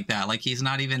something like that. Like, he's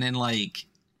not even in like,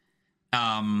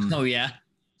 oh yeah,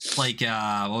 like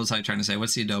what was I trying to say?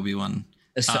 What's the Adobe one?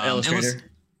 Illustrator.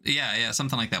 Yeah,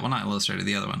 something like that. Well, not Illustrator,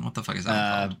 the other one. What the fuck is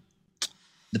that called?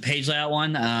 The page layout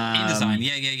one. InDesign.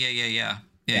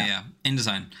 Yeah.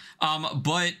 InDesign.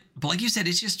 But like you said,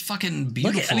 it's just fucking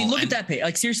beautiful. Look at that page.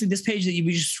 Like, seriously, this page that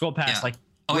we just scroll past. Yeah. Like,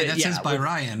 oh wait, that's his by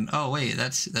Ryan. Oh wait,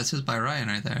 that's his by Ryan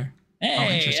right there.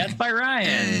 Hey, that's by Ryan.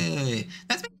 Hey,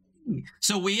 that's me.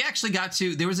 So we actually got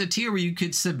to. There was a tier where you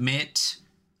could submit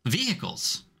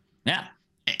vehicles. Yeah.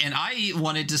 And I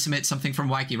wanted to submit something from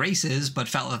Wacky Races, but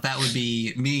felt that would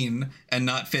be mean and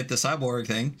not fit the Cyborg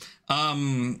thing.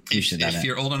 If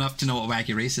you're old enough to know what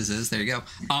Wacky Races is, there you go.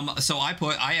 So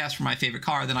I asked for my favorite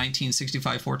car, the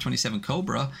 1965 427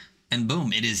 Cobra, and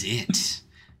boom, it is it.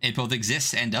 It both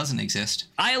exists and doesn't exist.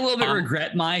 I a little bit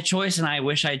regret my choice, and I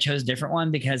wish I chose a different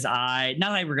one because not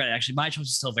that I regret it, actually. My choice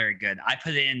is still very good. I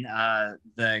put in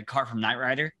the car from Knight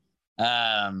Rider.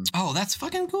 That's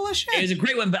fucking cool as shit. It was a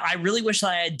great one, but I really wish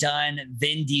I had done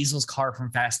Vin Diesel's car from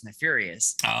Fast and the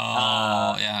Furious.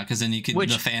 Yeah, because then you could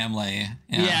the family.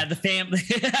 Yeah, the family.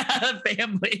 The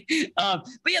family. But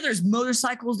yeah, there's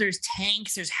motorcycles, there's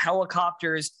tanks, there's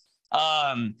helicopters.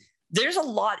 There's a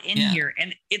lot in here,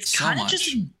 and it's kind of just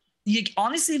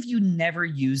honestly, if you never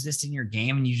use this in your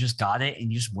game and you just got it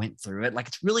and you just went through it, like,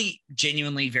 it's really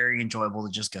genuinely very enjoyable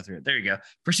to just go through it. There you go.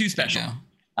 Pursuit Special.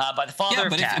 By the father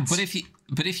of cats.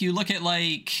 But if you look at,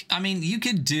 like, I mean, you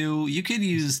could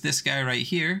use this guy right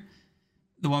here,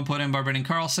 the one put in by Brendan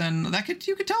Carlson.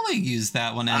 You could totally use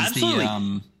that one as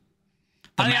the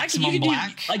maximum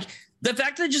black. Like, the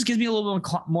fact that it just gives me a little bit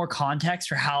more context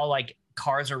for how like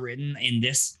cars are written in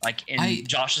this, like in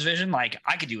Josh's vision. Like,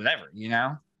 I could do whatever, you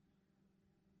know.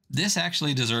 This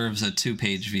actually deserves a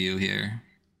 2-page view here.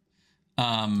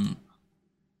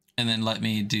 And then let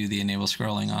me do the enable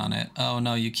scrolling on it. Oh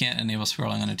no, you can't enable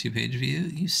scrolling on a 2-page view.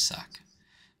 You suck.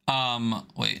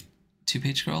 Wait,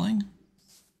 2-page scrolling?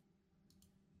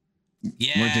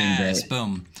 Yes, we're doing great.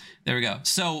 Boom. There we go.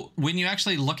 So when you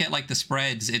actually look at like the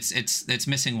spreads, it's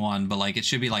missing one, but like it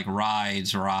should be like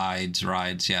rides.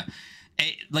 Yeah.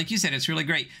 Like you said, it's really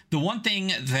great. The one thing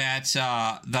that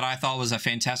that I thought was a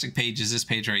fantastic page is this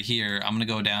page right here. I'm gonna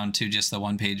go down to just the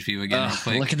one page view again real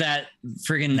quick. Look at that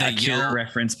friggin' Akira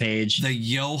reference page. The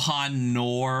Johan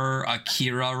Nor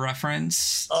Akira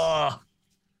reference. Oh,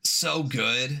 so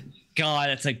good. God,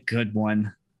 that's a good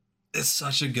one. It's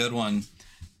such a good one.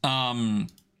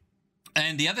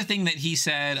 And the other thing that he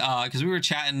said, because we were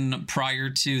chatting prior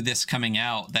to this coming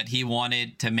out, that he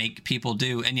wanted to make people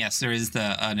do, and yes, there is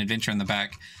an adventure in the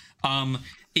back,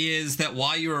 is that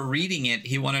while you were reading it,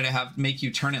 he wanted to make you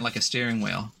turn it like a steering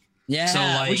wheel. Yeah, so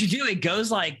like, what you do, it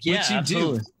goes like, yeah, what you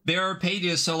absolutely. do. There are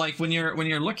pages, so like when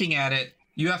you're looking at it,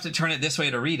 you have to turn it this way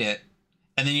to read it,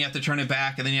 and then you have to turn it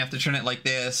back, and then you have to turn it like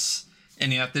this.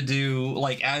 And you have to do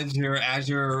like as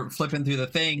you're flipping through the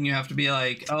thing, you have to be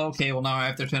like, oh, okay, well now I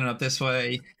have to turn it up this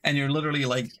way, and you're literally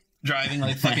like driving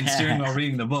like fucking steering while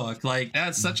reading the book. Like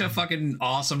that's such a fucking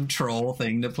awesome troll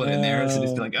thing to put in there. So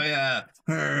just be like, oh yeah,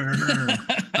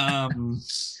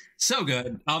 so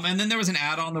good. And then there was an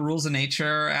add-on, the Rules of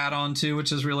Nature add-on too,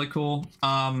 which is really cool.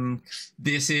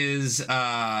 This is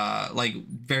like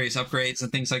various upgrades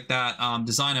and things like that.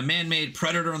 Design a man-made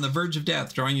predator on the verge of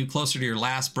death, drawing you closer to your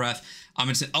last breath.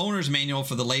 It's an owner's manual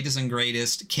for the latest and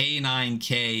greatest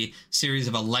K9K series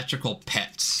of electrical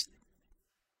pets.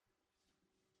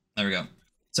 There we go.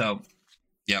 So,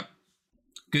 yep.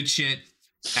 Good shit.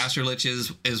 Aster Lich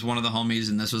is one of the homies,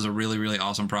 and this was a really, really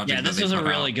awesome project. Yeah, this was a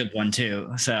really good one,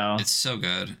 too. So it's so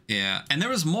good. Yeah. And there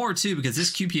was more, too, because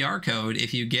this QPR code,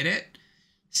 if you get it,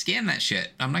 scan that shit.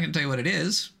 I'm not going to tell you what it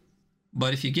is,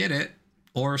 but if you get it,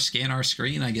 or scan our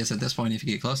screen, I guess, at this point, if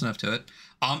you get close enough to it.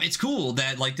 It's cool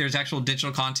that like there's actual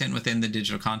digital content within the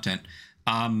digital content.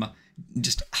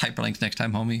 Just hyperlinks next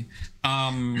time, homie.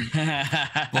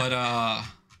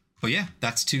 But yeah,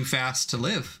 that's Too Fast to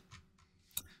Live.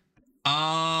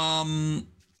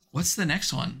 What's the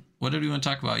next one? What did we want to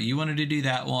talk about? You wanted to do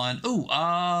that one.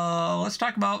 Let's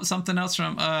talk about something else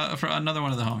from for another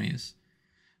one of the homies.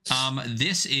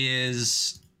 This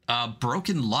is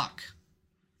Broken Luck.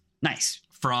 Nice.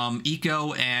 From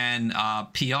Eco and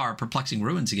PR, Perplexing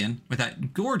Ruins again, with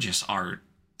that gorgeous art.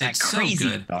 It's crazy so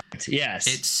good. Art. Yes.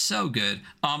 It's so good.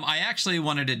 I actually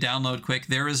wanted to download quick.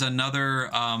 There is another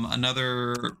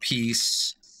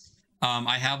piece.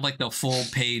 I have like the full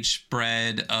page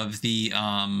spread of the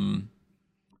download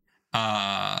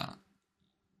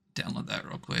that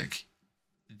real quick.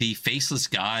 The Faceless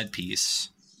God piece.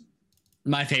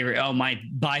 My favorite.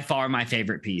 By far my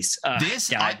favorite piece.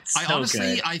 This I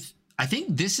honestly good. I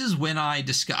think this is when I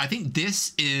think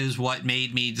this is what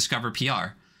made me discover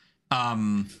PR.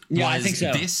 Yeah, I think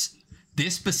so.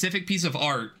 This specific piece of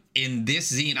art in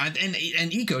this zine,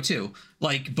 and Eco too.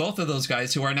 Like both of those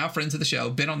guys who are now friends of the show,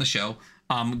 been on the show,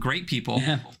 great people.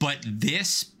 Yeah. But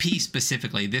this piece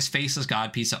specifically, this Faceless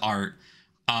God piece of art,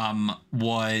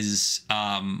 is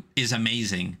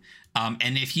amazing.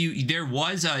 And if there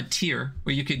was a tier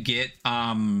where you could get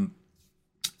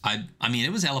I mean,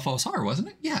 it was LFOSR, wasn't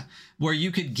it? Yeah. Where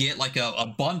you could get like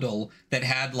a bundle that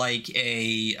had like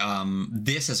a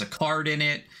this as a card in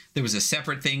it. There was a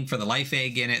separate thing for the Life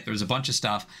Egg in it. There was a bunch of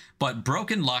stuff. But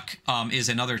Broken Luck is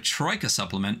another Troika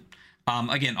supplement.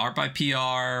 Again, art by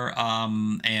PR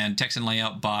and text and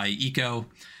layout by Eco.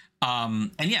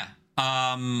 And yeah.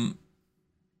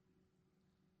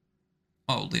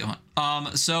 Leo.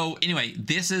 So anyway,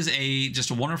 this is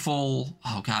just a wonderful,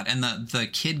 oh God. And the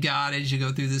Kid God, as you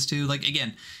go through this too, like,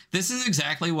 again, this is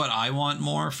exactly what I want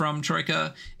more from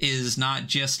Troika, is not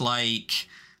just like,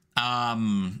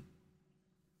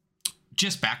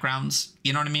 just backgrounds.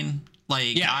 You know what I mean?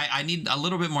 Like, yeah. I need a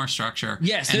little bit more structure.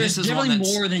 Yes. And there's definitely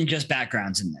more than just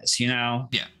backgrounds in this, you know?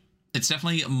 Yeah. It's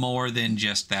definitely more than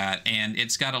just that. And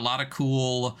it's got a lot of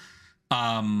cool,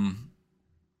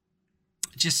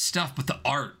 just stuff, but the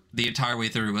art the entire way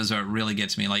through was what really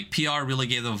gets me. Like PR really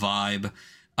gave the vibe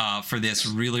for this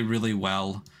really, really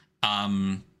well.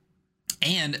 And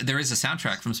there is a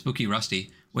soundtrack from Spooky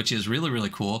Rusty, which is really, really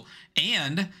cool.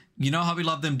 And you know how we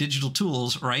love them digital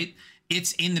tools, right?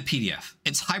 It's in the PDF.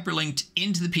 It's hyperlinked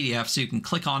into the PDF, so you can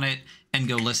click on it and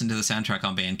go listen to the soundtrack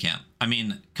on Bandcamp. I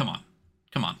mean, come on.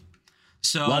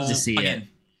 So love to see it.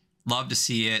 Love to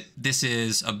see it. This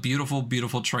is a beautiful,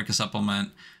 beautiful Troika supplement.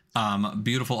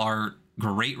 Beautiful art,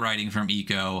 great writing from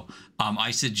Eco.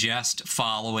 I suggest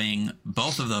following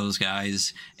both of those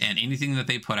guys and anything that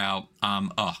they put out.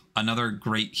 Another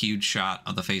great, huge shot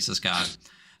of the Faceless God.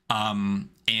 And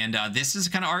this is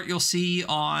the kind of art you'll see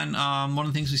on one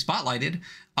of the things we spotlighted.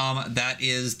 That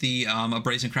is the A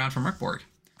Brazen Crown from Mörk Borg.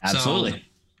 Absolutely. So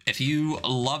if you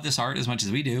love this art as much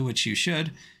as we do, which you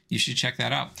should check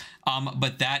that out.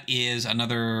 But that is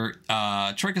another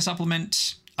Troika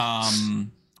supplement.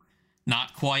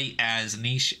 Not quite as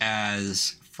niche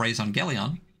as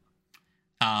Phrazongelion,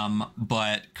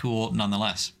 but cool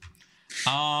nonetheless.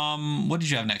 What did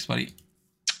you have next, buddy?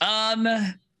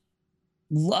 Like,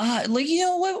 you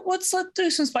know what? Let's do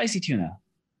some spicy tuna.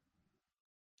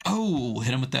 Oh,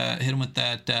 hit him with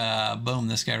that. Boom,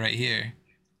 this guy right here.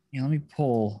 Yeah, let me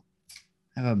pull.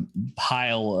 I have a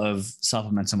pile of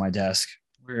supplements on my desk.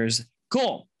 Where's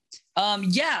cool?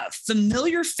 Yeah,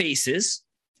 Familiar Faces,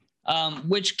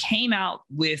 which came out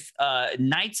with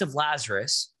Knights of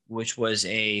Lazarus, which was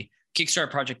a Kickstarter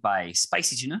project by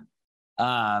Spicy Tuna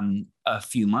a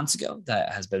few months ago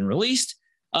that has been released.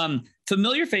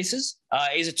 Familiar Faces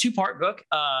is a 2-part book.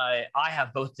 I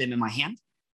have both of them in my hand.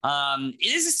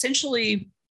 It is essentially,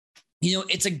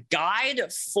 it's a guide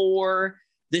for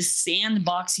this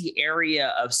sandboxy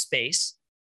area of space.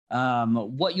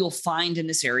 What you'll find in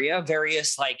this area,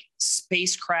 various like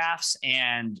spacecrafts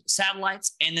and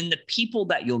satellites, and then the people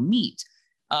that you'll meet.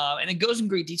 And it goes in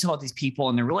great detail about these people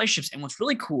and their relationships. And what's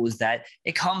really cool is that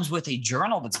it comes with a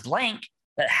journal that's blank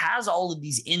that has all of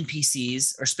these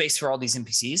NPCs or space for all these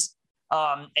NPCs.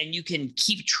 And you can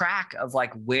keep track of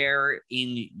like where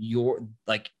in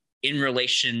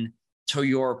relation to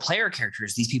your player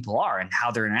characters these people are and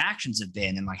how their interactions have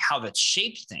been and like how that's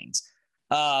shaped things.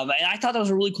 And I thought that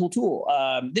was a really cool tool.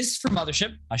 This is for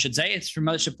Mothership, I should say. It's for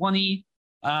Mothership 1E.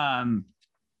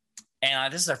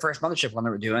 And this is our first Mothership one that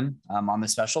we're doing on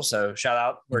this special. So shout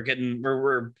out.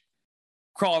 We're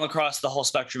crawling across the whole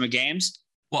spectrum of games.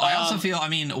 Well, I also feel,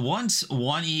 once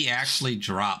 1E actually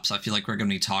drops, I feel like we're going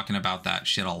to be talking about that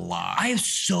shit a lot. I have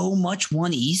so much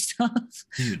 1E stuff.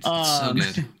 Dude, it's so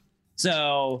good.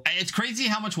 So it's crazy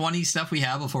how much 1E stuff we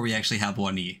have before we actually have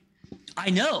 1E. I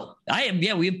know. We have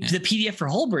the PDF for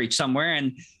Hull Breach somewhere,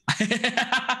 and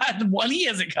the 1E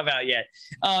hasn't come out yet.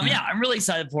 Yeah, I'm really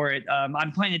excited for it.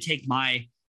 I'm planning to take my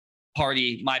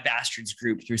Bastards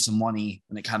group through some 1E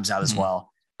when it comes out as well.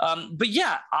 But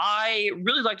yeah, I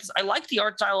really like this. I like the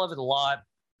art style of it a lot.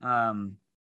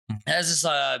 It has this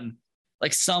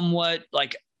like somewhat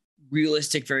like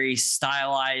realistic, very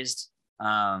stylized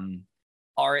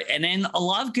art, and then a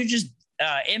lot of good just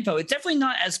info. It's definitely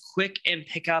not as quick and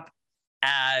pick up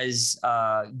as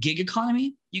Gig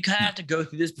Economy. You kind of have to go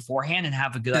through this beforehand and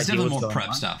have a good idea. There's more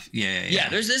prep stuff. Yeah.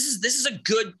 This is a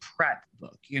good prep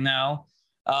book, and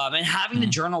having the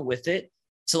journal with it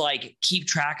to like keep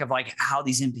track of like how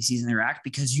these NPCs interact,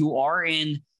 because you are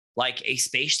in like a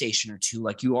space station or two,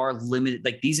 like you are limited,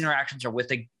 like these interactions are with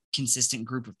a consistent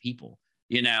group of people,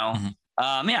 Yeah,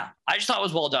 I just thought it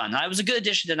was well done. It was a good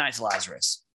addition to Knights of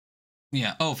Lazarus.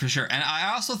 Yeah. Oh, for sure. And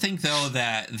I also think though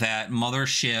that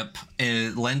Mothership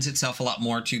lends itself a lot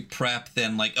more to prep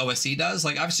than like OSC does.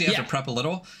 Like obviously you have to prep a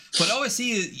little, but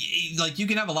OSC, like you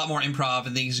can have a lot more improv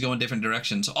and things go in different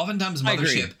directions. So oftentimes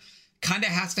Mothership kind of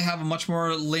has to have a much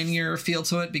more linear feel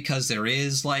to it, because there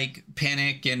is like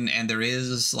panic and there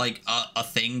is like a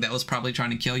thing that was probably trying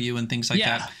to kill you and things like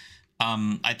that.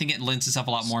 I think it lends itself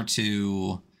a lot more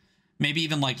to maybe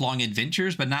even like long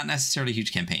adventures, but not necessarily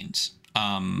huge campaigns.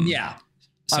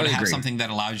 So to have something that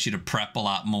allows you to prep a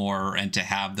lot more and to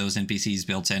have those NPCs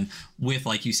built in with,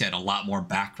 like you said, a lot more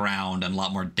background and a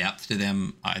lot more depth to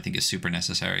them, I think is super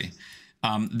necessary.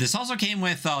 This also came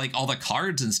with like all the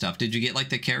cards and stuff. Did you get like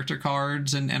the character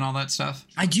cards and all that stuff?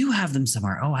 I do have them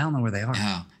somewhere. Oh, I don't know where they are.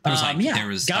 Yeah, there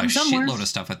was a shitload of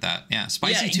stuff with that. Yeah,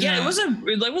 spicy tuna. Yeah,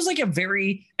 it was like a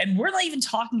very, and we're not even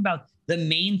talking about the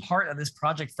main part of this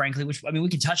project, frankly, which we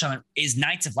can touch on it, is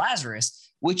Knights of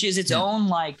Lazarus, which is its own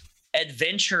like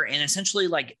adventure and essentially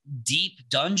like deep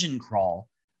dungeon crawl.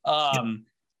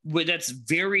 That's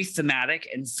very thematic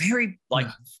and very like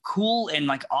cool and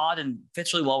like odd, and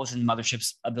fits really well within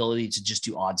Mothership's ability to just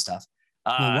do odd stuff.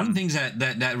 Well, one of the things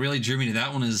that really drew me to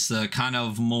that one is the kind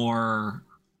of more,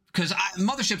 because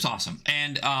Mothership's awesome,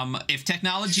 and if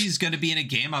technology is going to be in a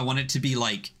game, I want it to be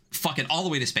like fucking all the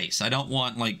way to space. I don't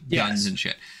want like guns and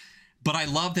shit. But I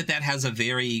love that has a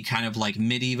very kind of like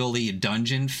medievally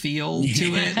dungeon feel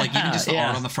to it. Like even just the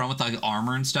art on the front with like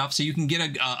armor and stuff. So you can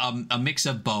get a mix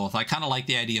of both. I kind of like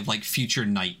the idea of like future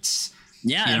knights.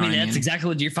 Yeah, that's exactly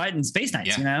what you're fighting, Space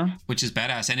Knights, Which is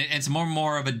badass. And it's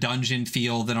more of a dungeon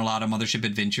feel than a lot of Mothership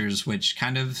adventures, which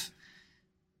kind of,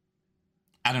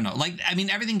 I don't know. Like,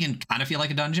 everything can kind of feel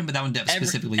like a dungeon, but that one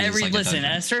specifically is like a dungeon.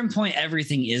 At a certain point,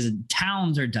 everything is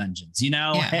towns or dungeons,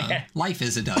 Yeah, life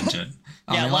is a dungeon.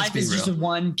 Life is just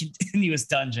one continuous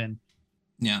dungeon.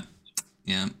 Yeah,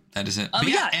 that is it.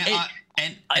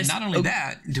 And not only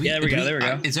that, do we? Yeah, there we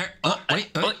go. Is there?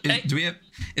 Do we have?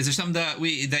 Is there something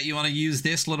that you want to use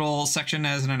this little section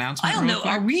as an announcement? I don't know.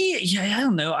 Are we? Yeah, I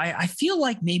don't know. I feel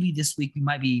like maybe this week we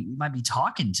might be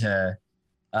talking to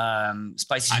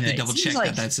Spicy. I have to double check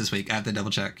that that's this week. I have to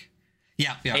double check.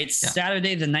 Yeah. It's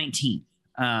Saturday the 19th.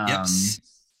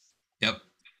 Yep.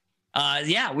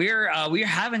 Yeah, we're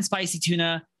having Spicy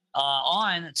Tuna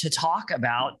on to talk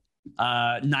about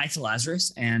Knights of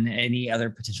Lazarus and any other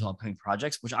potential upcoming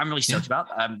projects, which I'm really stoked about.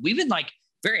 We've been like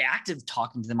very active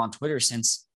talking to them on Twitter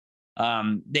since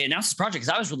they announced this project, because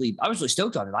I was really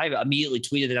stoked on it. I immediately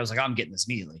tweeted it. I was like, I'm getting this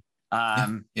immediately.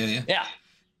 Yeah.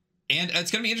 And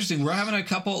it's gonna be interesting. We're having a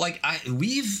couple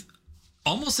we've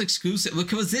almost exclusive,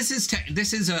 because this is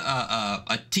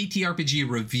a TTRPG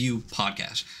review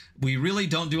podcast. We really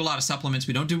don't do a lot of supplements.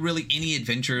 We don't do really any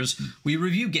adventures. We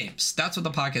review games. That's what the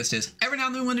podcast is. Every now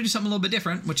and then we want to do something a little bit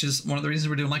different, which is one of the reasons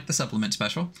we're doing like the supplement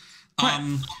special.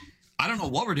 Right. I don't know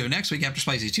what we're doing next week after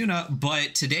Spicy Tuna,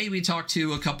 but today we talked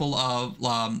to a couple of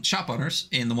shop owners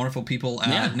and the wonderful people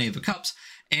at Knave of Cups.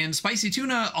 And Spicy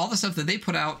Tuna, all the stuff that they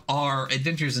put out are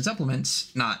adventures and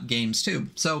supplements, not games too.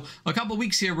 So a couple of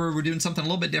weeks here where we're doing something a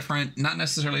little bit different, not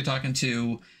necessarily talking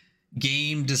to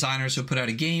game designers who put out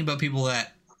a game, but people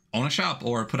that own a shop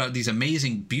or put out these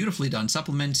amazing, beautifully done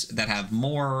supplements that have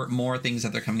more things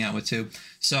that they're coming out with too.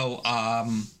 So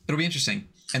it'll be interesting.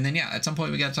 And then at some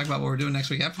point we got to talk about what we're doing next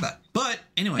week after that. But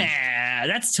anyway,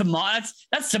 that's tomorrow.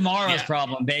 That's tomorrow's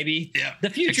problem, baby. Yeah, the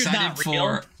future's not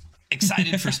real.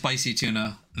 Excited for Spicy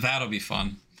Tuna. That'll be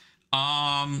fun.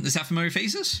 Is that Familiar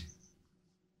Faces?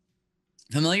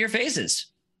 Familiar Faces.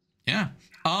 Yeah.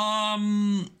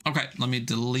 Okay, let me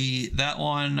delete that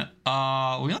one. We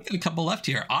only got a couple left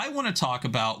here. I want to talk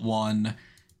about one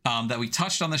that we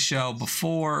touched on the show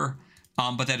before,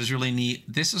 but that is really neat.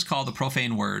 This is called The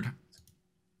Profane Word.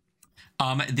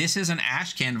 This is an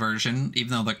ashcan version,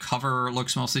 even though the cover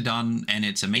looks mostly done and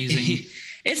it's amazing.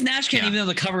 It's an ashcan, even though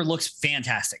the cover looks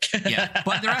fantastic. Yeah,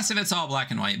 but the rest of it's all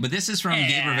black and white. But this is from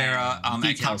Gabe Rivera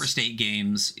at Copper State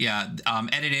Games. Yeah,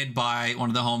 edited by one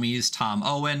of the homies, Tom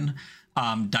Owen.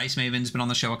 Dice Maven's been on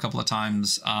the show a couple of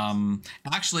times.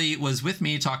 Actually was with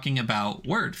me talking about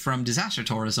Word from Disaster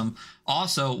Tourism.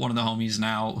 Also one of the homies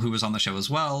now who was on the show as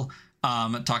well.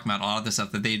 Talking about all of the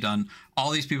stuff that they've done.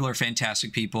 All these people are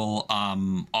fantastic people.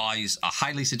 Always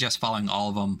highly suggest following all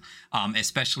of them,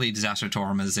 especially Disaster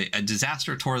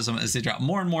Tourism as they drop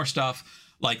more and more stuff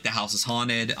like The House is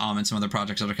Haunted and some other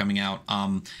projects that are coming out.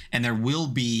 And there will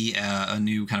be a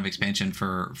new kind of expansion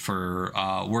for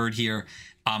Word here.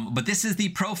 But this is the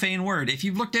Profane Word. If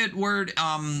you've looked at Word,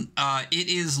 it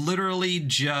is literally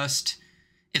just,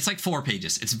 it's like 4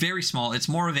 pages. It's very small. It's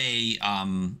more of a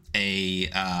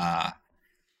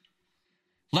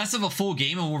less of a full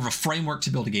game and more of a framework to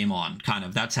build a game on, kind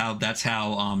of. That's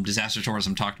how Disaster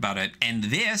Tourism talked about it. And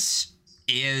this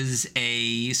is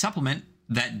a supplement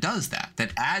that does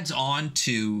that adds on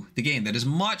to the game, that is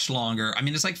much longer. I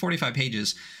mean, it's like 45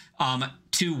 pages.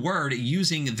 To Word,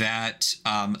 using that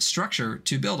structure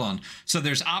to build on. So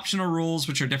there's optional rules,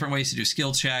 which are different ways to do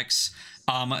skill checks.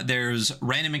 There's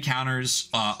random encounters,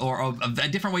 or a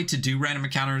different way to do random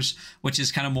encounters, which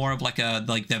is kind of more of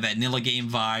the vanilla game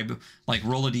vibe, like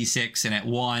roll a d6 and at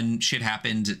 1 shit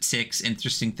happens, at 6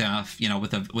 interesting stuff,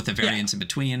 with a variance in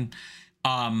between.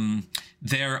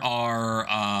 There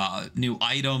are new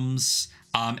items.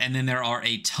 And then there are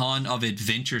a ton of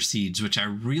adventure seeds, which I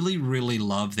really, really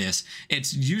love this.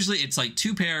 It's like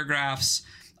 2 paragraphs,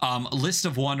 list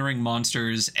of wandering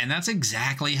monsters. And that's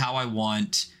exactly how I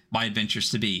want my adventures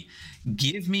to be.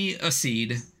 Give me a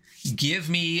seed, give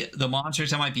me the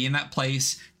monsters that might be in that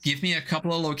place, give me a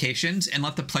couple of locations, and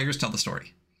let the players tell the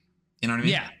story. You know what I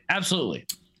mean? Yeah, absolutely.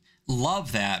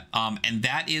 Love that. And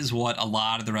that is what a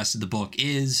lot of the rest of the book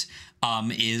is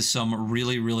some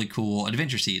really, really cool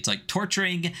adventure seeds, like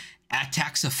torturing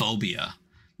ataxophobia.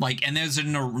 And there's a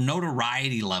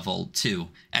notoriety level too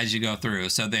as you go through.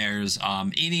 So there's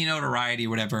any notoriety,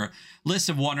 whatever, list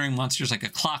of wandering monsters like a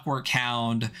clockwork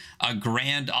hound, a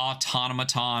grand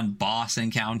automaton boss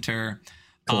encounter,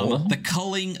 cool. the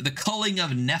culling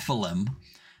of Nephilim,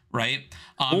 right?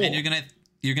 Cool. And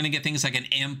you're gonna get things like an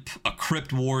imp, a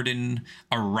crypt warden,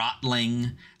 a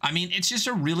rotling. I mean, it's just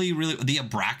a really, really, the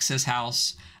Abraxas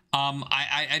house.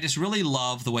 I just really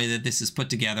love the way that this is put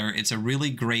together. It's a really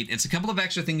great, it's a couple of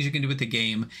extra things you can do with the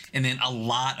game, and then a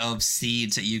lot of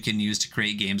seeds that you can use to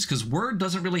create games, because Word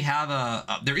doesn't really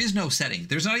have there is no setting.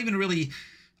 There's not even really,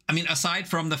 I mean, aside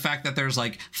from the fact that there's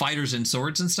like fighters and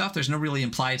swords and stuff, there's no really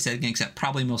implied setting except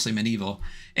probably mostly medieval,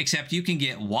 except you can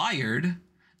get Wired,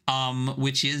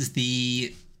 which is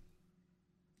the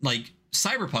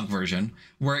cyberpunk version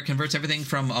where it converts everything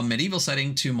from a medieval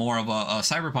setting to more of a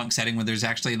cyberpunk setting where there's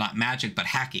actually not magic but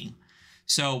hacking.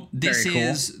 So this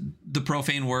is the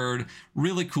Profane Word.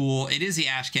 Really cool. It is the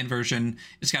Ashcan version.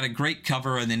 It's got a great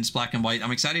cover and then it's black and white.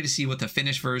 I'm excited to see what the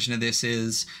finished version of this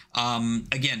is.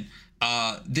 Again,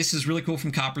 this is really cool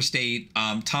from Copper State.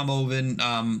 Tom Owen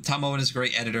is a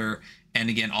great editor. And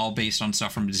again, all based on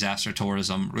stuff from Disaster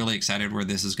Tourism. Really excited where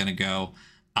this is going to go.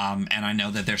 And I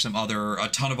know that there's a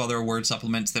ton of other word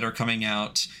supplements that are coming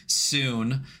out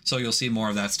soon. So you'll see more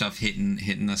of that stuff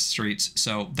hitting the streets.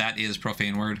 So that is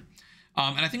Profane Word.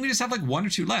 And I think we just have like one or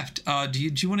two left. Do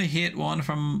you want to hit one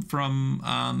from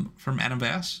Adam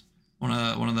Bass? One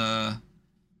of the.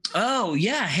 Oh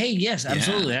yeah. Hey, yes,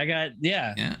 absolutely. I got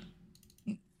yeah.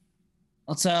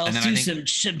 Let's do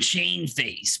some Chain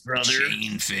Face, brother.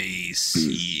 Chain Face.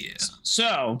 Yeah.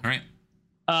 So, all right.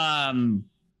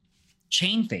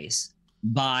 Chain Face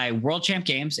by World Champ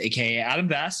Games, aka Adam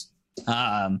Bass,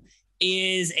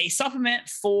 is a supplement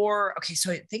for. Okay,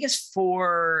 so I think it's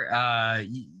for.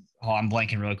 I'm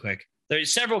blanking real quick.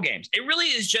 There's several games. It really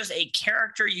is just a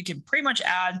character you can pretty much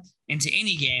add into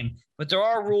any game, but there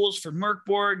are rules for Mörk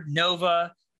Borg,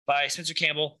 Nova by Spencer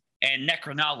Campbell, and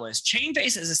Necronautilus.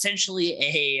 Chainface is essentially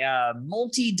a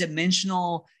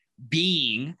multi-dimensional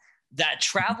being that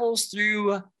travels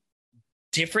through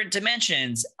different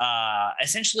dimensions,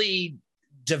 essentially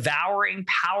devouring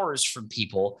powers from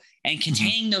people and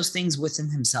containing those things within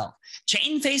himself.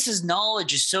 Chainface's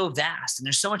knowledge is so vast and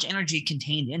there's so much energy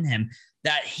contained in him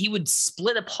that he would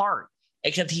split apart,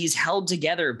 except he's held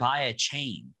together by a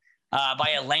chain,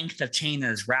 by a length of chain that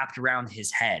is wrapped around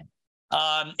his head.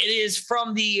 It is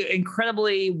from the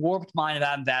incredibly warped mind of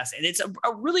Adam Bass, and it's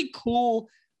a really cool,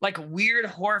 like weird,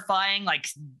 horrifying, like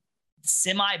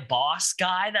semi-boss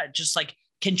guy that just like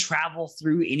can travel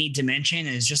through any dimension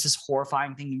and is just this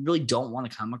horrifying thing you really don't want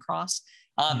to come across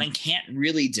and can't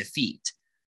really defeat.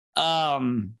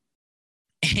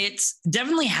 It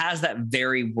definitely has that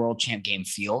very World Champ game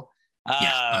feel.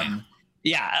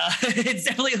 It's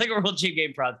definitely like a World Champ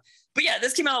game product. But yeah,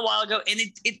 this came out a while ago, and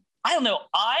it I don't know.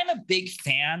 I'm a big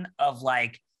fan of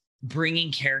like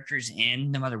bringing characters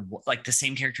in, no matter what, like the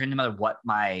same character in, no matter what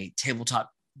my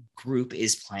tabletop group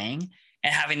is playing,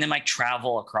 and having them like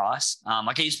travel across.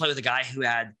 Like I used to play with a guy who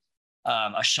had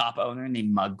a shop owner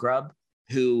named Mug Grub,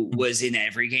 who was in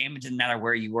every game. It didn't matter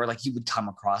where you were, like you would come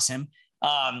across him.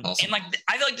 Awesome. And like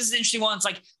I feel like this is an interesting one. It's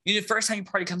like the first time your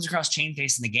party comes across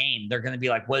Chainface in the game, they're going to be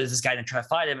like, "What is this guy?" And try to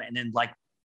fight him, and then like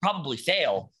probably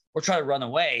fail or try to run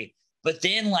away. But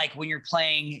then like when you're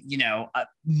playing, a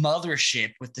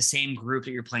Mothership with the same group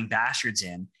that you're playing Bastards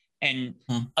in, and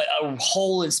a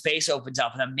hole in space opens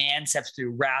up and a man steps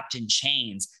through wrapped in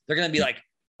chains, they're going to be like,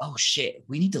 "Oh shit,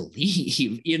 we need to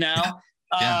leave,"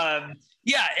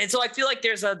 And so I feel like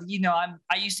there's I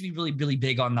used to be really, really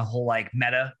big on the whole like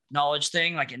meta knowledge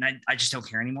thing, like, and I just don't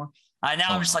care anymore. Now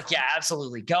I'm just like, yeah,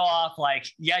 absolutely, go off. Like,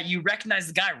 yeah, you recognize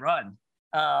the guy, run.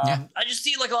 I just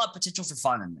see like a lot of potential for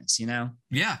fun in this,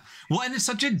 Yeah. Well, and it's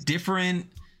such a different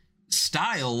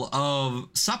style of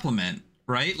supplement,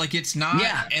 right? Like it's not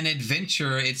an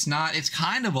adventure. It's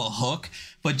kind of a hook,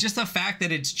 but just the fact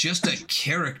that it's just a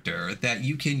character that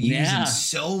you can use in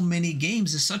so many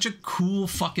games is such a cool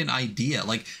fucking idea.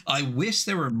 Like I wish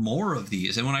there were more of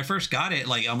these. And when I first got it,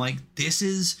 like, I'm like, this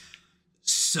is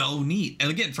so neat. And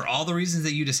again, for all the reasons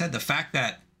that you just said, the fact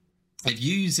that if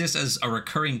you use this as a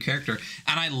recurring character,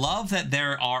 and I love that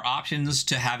there are options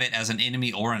to have it as an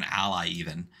enemy or an ally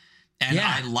even. And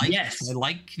I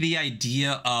like the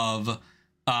idea of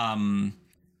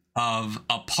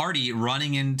a party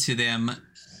running into them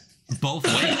both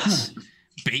ways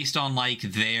based on like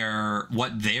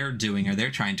what they're doing or they're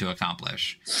trying to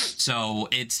accomplish. So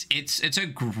it's a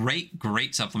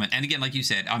great supplement. And again, like you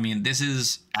said, I mean, this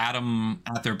is Adam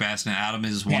at their best, and Adam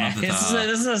is one of the this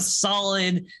is a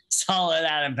solid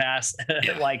Adam Bass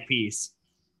like piece.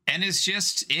 And it's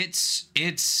just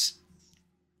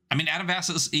I mean, Adam Bass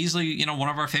is easily, one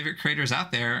of our favorite creators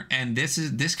out there, and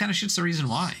this kind of shit's the reason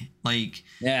why. Like,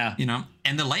 and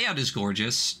the layout is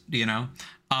gorgeous,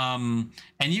 and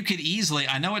you could easily,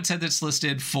 I know it said it's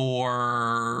listed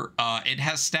for, it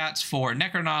has stats for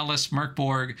Necronautilus, Mörk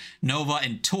Borg, Nova,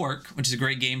 and Torque, which is a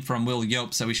great game from Will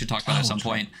Yopes that we should talk about at some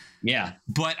point. Yeah.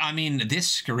 But I mean, this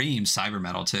screams cyber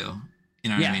metal too. You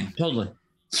know what I mean? Totally.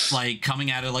 Like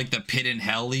coming out of like the pit in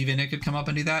hell, even it could come up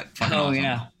and do that. Awesome.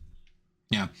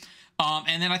 Yeah.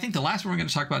 And then I think the last one we're going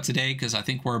to talk about today, because I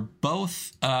think we're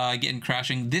both getting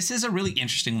crashing. This is a really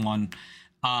interesting one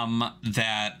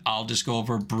that I'll just go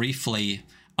over briefly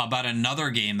about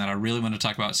another game that I really want to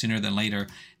talk about sooner than later.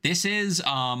 This is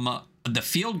the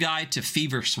field guide to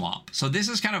Fever Swamp. So this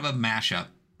is kind of a mashup,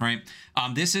 right?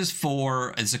 This is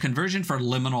it's a conversion for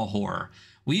liminal horror.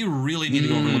 We really need to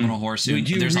go over liminal horror soon. We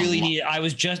do really need. I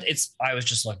was just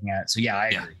looking at it. So yeah, I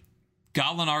agree.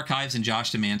 Goblin Archives and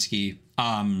Josh Demansky.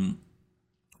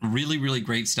 Really, really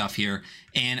great stuff here.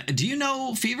 And do you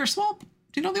know Fever Swamp?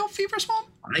 Do you know the old Fever Swamp?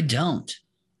 I don't.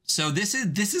 So this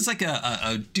is like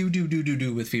a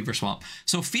do with Fever Swamp.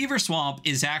 So Fever Swamp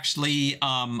is actually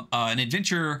an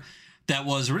adventure that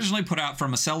was originally put out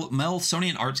from a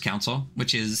Smithsonian Arts Council,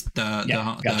 which is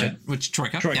Troika.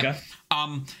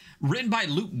 Written by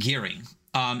Luke Gearing.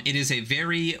 It is a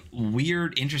very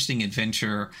weird, interesting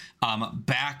adventure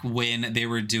back when they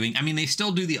were doing, I mean, they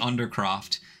still do the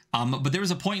Undercroft, but there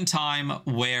was a point in time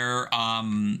where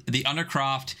the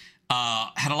Undercroft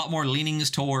had a lot more leanings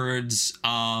towards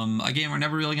a game we're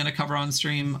never really going to cover on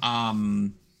stream,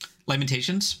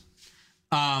 Lamentations.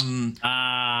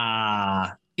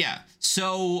 Yeah.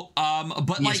 So,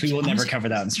 but yes, we will never cover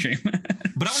that on stream.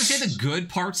 But I want to say the good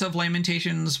parts of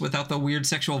Lamentations without the weird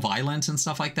sexual violence and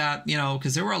stuff like that, you know,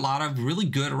 because there were a lot of really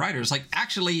good writers. Like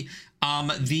actually,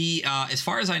 as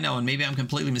far as I know, and maybe I'm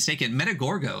completely mistaken,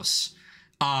 Metagorgos,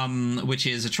 which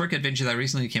is a Troika adventure that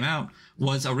recently came out,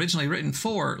 was originally written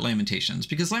for Lamentations,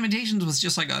 because Lamentations was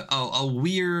just like a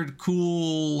weird,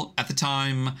 cool at the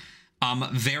time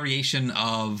variation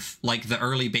of like the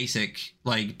early basic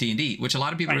like D&D, which a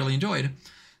lot of people really enjoyed.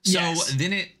 So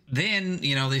then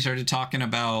you know, they started talking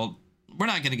about, we're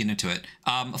not going to get into it.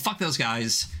 Fuck those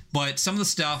guys. But some of the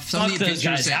stuff, some of the those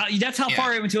guys. That's how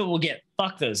far into it we'll get.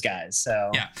 Fuck those guys.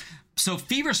 So yeah. So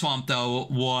Fever Swamp though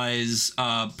was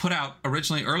put out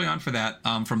originally early on for that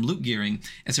from Luke Gearing.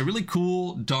 It's a really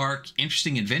cool, dark,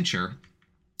 interesting adventure.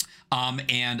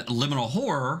 And liminal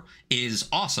horror is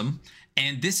awesome.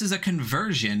 And this is a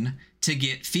conversion to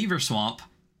get Fever Swamp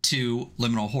to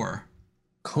liminal horror.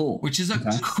 Cool. Which is a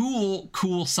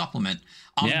cool supplement.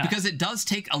 Because it does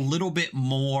take a little bit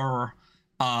more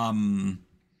than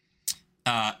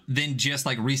just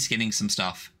like reskinning some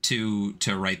stuff to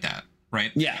write that.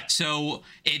 Right. Yeah. So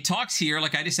it talks here,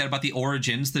 like I just said, about the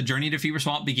origins. The journey to Fever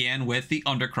Swamp began with the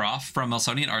Undercroft from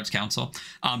Smithsonian Arts Council,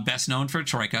 best known for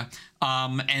Troika.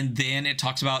 And then it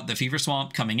talks about the Fever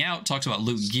Swamp coming out, talks about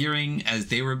Luke Gearing as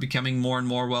they were becoming more and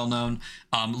more well known.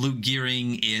 Luke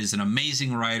Gearing is an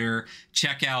amazing writer.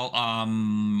 Check out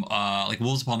like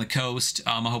Wolves Upon the Coast.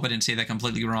 I hope I didn't say that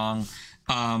completely wrong.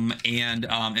 And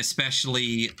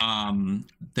especially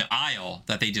the Isle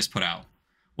that they just put out,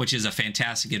 which is a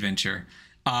fantastic adventure.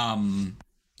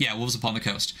 Wolves Upon the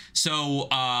Coast. So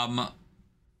my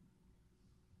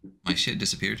shit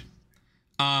disappeared.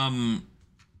 And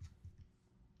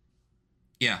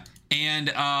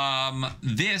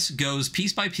this goes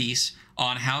piece by piece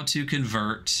on how to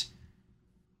convert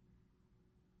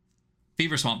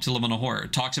Fever Swamp to liminal horror.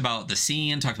 It talks about the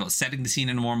scene, talks about setting the scene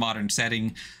in a more modern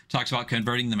setting, talks about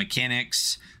converting the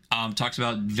mechanics, talks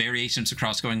about variations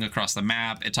going across the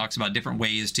map. It talks about different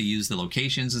ways to use the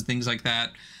locations and things like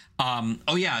that.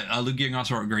 Luke Gearing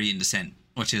also wrote Gradient Descent,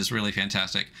 which is really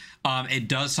fantastic. It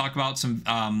does talk about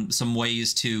some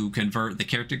ways to convert the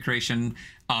character creation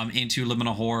into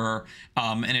liminal horror,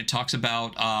 and it talks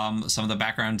about some of the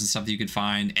backgrounds and stuff that you could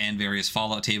find and various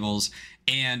Fallout tables,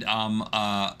 and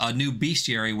a new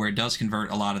bestiary where it does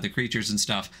convert a lot of the creatures and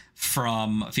stuff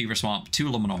from Fever Swamp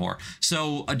to liminal horror.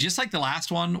 So just like the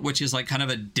last one, which is like kind of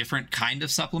a different kind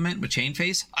of supplement with Chain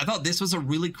Face, I thought this was a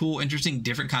really cool, interesting,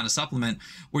 different kind of supplement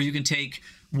where you can take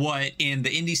what in the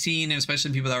indie scene, and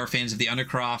especially people that are fans of the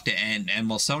Undercroft and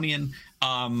Wilsonian,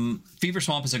 Fever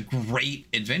Swamp is a great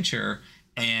adventure.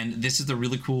 And this is the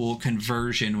really cool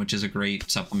conversion, which is a great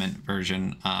supplement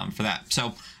version for that.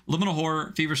 So liminal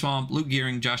horror, Fever Swamp, Luke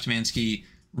Gearing, Josh Demansky,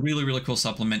 really, really cool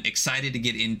supplement. Excited to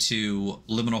get into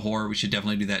liminal horror. We should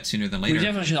definitely do that sooner than later. We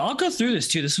definitely should. I'll go through this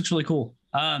too. This looks really cool.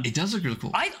 It does look really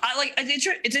cool. I like.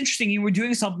 It's interesting. You were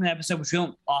doing a supplement episode, which we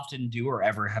don't often do or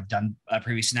ever have done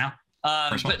previously now.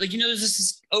 But like, you know, there's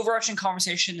this overarching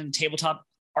conversation in the tabletop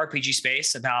RPG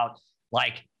space about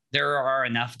like, there are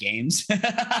enough games.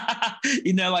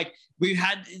 You know, like we've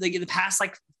had like in the past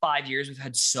like 5 years, we've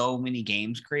had so many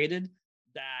games created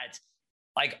that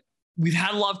like we've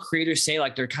had a lot of creators say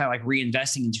like they're kind of like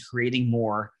reinvesting into creating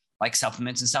more like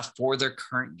supplements and stuff for their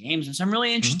current games. And so I'm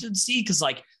really interested to see, because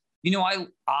like, you know,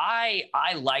 I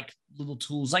like little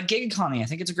tools like Gig Economy. I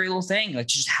think it's a great little thing like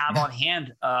to just have on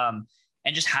hand.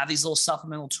 And just have these little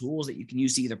supplemental tools that you can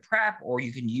use to either prep or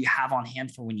you have on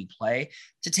hand for when you play,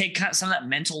 to take kind of some of that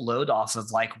mental load off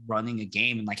of like running a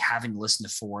game and like having to listen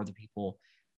to 4 other people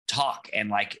talk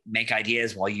and like make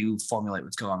ideas while you formulate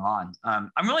what's going on.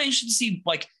 I'm really interested to see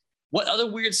like what other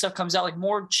weird stuff comes out, like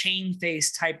more chain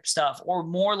face type stuff, or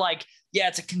more like, yeah,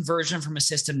 it's a conversion from a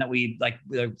system that we like,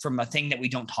 from a thing that we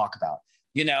don't talk about,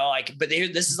 you know, like, but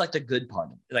this is like the good part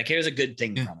of it. Like, here's a good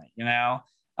thing from it, you know?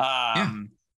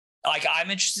 Like, I'm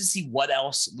interested to see what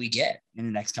else we get in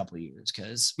the next couple of years.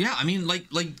 Cause I mean, like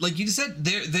you just said,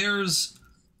 there's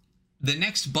the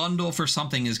next bundle for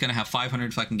something is going to have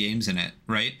 500 fucking games in it.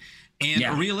 Right.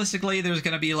 And realistically, there's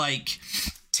going to be like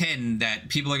 10 that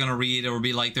people are going to read, or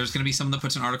be like, there's going to be someone that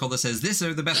puts an article that says, these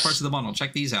are the best parts of the bundle.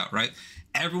 Check these out. Right.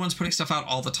 Everyone's putting stuff out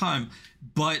all the time.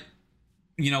 But,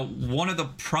 you know, one of the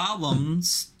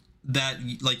problems that,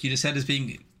 like you just said, is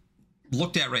being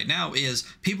looked at right now is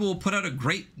people will put out a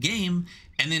great game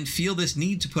and then feel this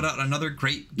need to put out another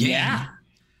great game. Yeah.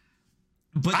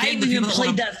 But I haven't even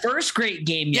played that first great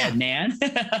game yet, man.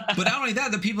 But not only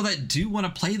that, the people that do want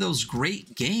to play those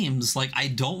great games, like, I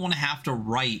don't want to have to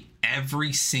write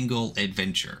every single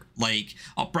adventure. Like,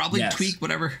 I'll probably tweak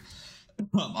whatever.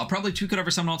 I'll probably tweak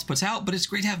whatever someone else puts out, but it's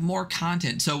great to have more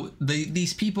content. So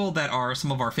these people that are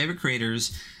some of our favorite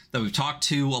creators that we've talked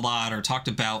to a lot, or talked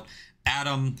about,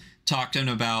 Adam talking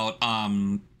about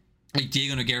like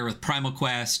Diego Noguera with Primal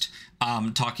Quest,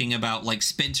 talking about like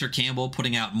Spencer Campbell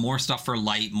putting out more stuff for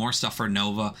Light, more stuff for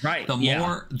Nova. Right.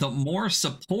 The more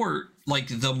support, like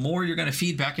the more you're going to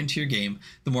feed back into your game,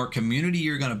 the more community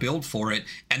you're going to build for it,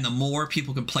 and the more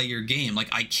people can play your game. Like,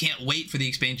 I can't wait for the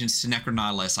expansions to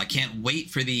Necronautilus. I can't wait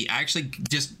for I actually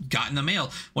just got in the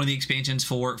mail one of the expansions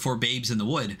for Babes in the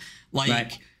Wood.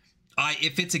 Like,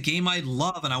 if it's a game I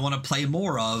love and I want to play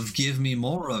more of, give me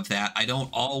more of that. I don't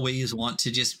always want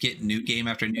to just get new game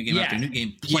after new game after new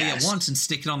game, play it once and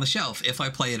stick it on the shelf if I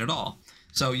play it at all.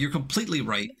 So you're completely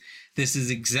right. This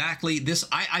is exactly this.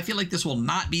 I feel like this will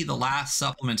not be the last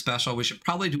supplement special. We should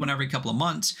probably do one every couple of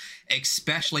months,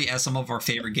 especially as some of our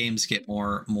favorite games get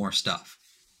more stuff.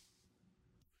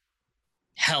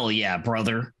 Hell yeah,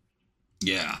 brother.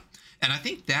 Yeah. And I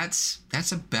think that's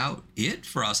about it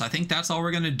for us. I think that's all we're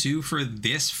going to do for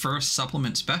this first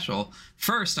supplement special.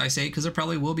 First, I say, because there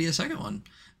probably will be a second one.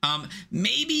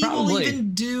 Maybe we'll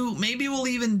even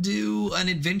do an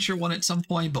adventure one at some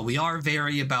point, but we are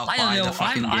very about the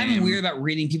fucking game. I'm weird about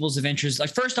reading people's adventures. Like,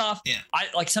 first off, I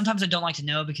like, sometimes I don't like to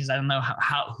know, because I don't know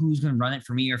how who's going to run it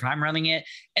for me, or if I'm running it.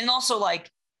 And also, like,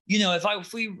 you know,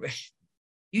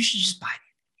 you should just buy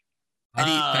it.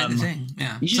 Buy the thing.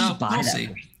 Yeah. You should just buy that. See.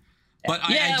 But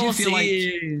I do feel like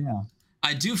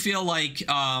I do feel like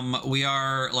we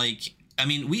are like, I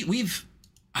mean, we've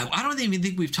I don't even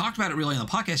think we've talked about it really on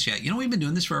the podcast yet. You know, we've been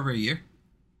doing this for over a year.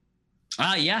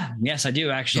 Yes, I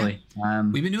do actually. Yeah.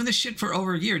 We've been doing this shit for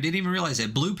over a year. Didn't even realize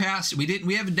it. Blew past.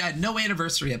 We haven't had no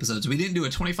anniversary episodes. We didn't do a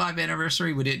 25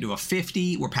 anniversary. We didn't do a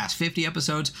 50. We're past 50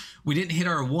 episodes. We didn't hit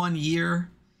our 1 year.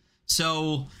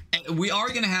 So we are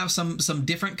going to have some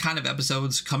different kind of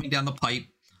episodes coming down the pipe.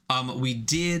 We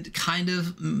did kind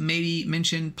of maybe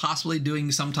mention possibly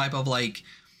doing some type of, like,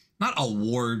 not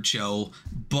award show,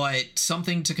 but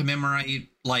something to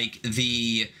commemorate like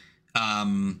the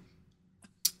end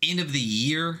of the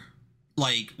year.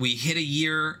 Like, we hit a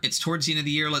year, it's towards the end of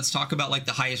the year. Let's talk about like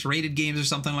the highest rated games or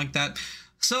something like that.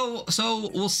 So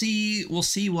we'll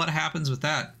see what happens with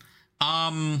that.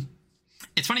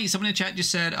 It's funny, someone in the chat just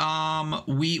said,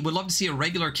 we would love to see a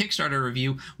regular Kickstarter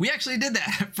review. We actually did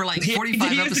that for like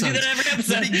 45 episodes. Do that every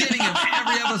episode. The beginning of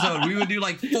every episode, we would do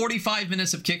like 45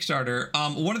 minutes of Kickstarter.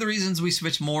 One of the reasons we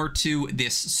switched more to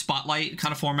this spotlight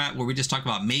kind of format, where we just talk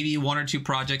about maybe one or two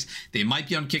projects. They might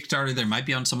be on Kickstarter, they might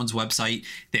be on someone's website,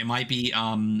 they might be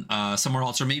somewhere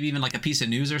else, or maybe even like a piece of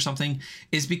news or something,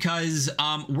 is because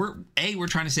we're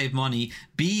trying to save money.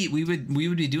 B, we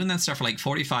would be doing that stuff for like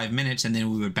 45 minutes, and then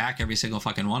we would back every single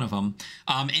fucking one of them.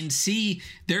 And C,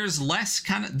 there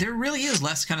really is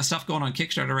less kind of stuff going on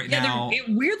Kickstarter right now. It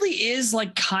weirdly is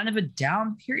like kind of a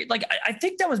down period. Like, I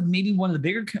think that was maybe one of the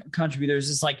bigger contributors,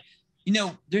 is like, you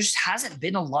know, there just hasn't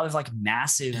been a lot of like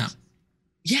massive.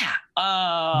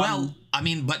 Well, I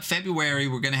mean, but February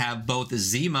we're going to have both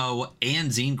Zemo and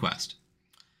Zine Quest.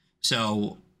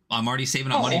 So I'm already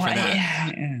saving up money for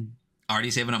that.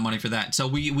 Already saving up money for that. So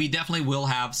we definitely will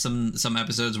have some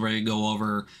episodes where we go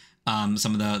over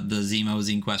some of the Zemo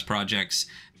Zine Quest projects.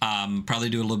 Probably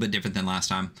do a little bit different than last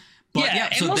time. But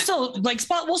and so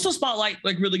we'll still spotlight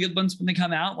like really good ones when they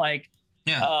come out. Like,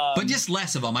 but just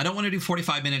less of them. I don't want to do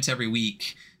 45 minutes every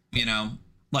week. You know,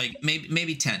 like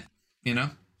maybe 10. You know,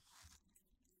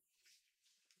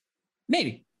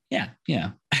 maybe.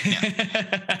 Yeah.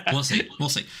 We'll see.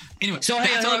 Anyway, so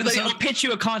I'll pitch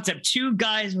you a concept. 2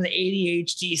 guys with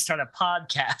ADHD start a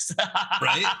podcast.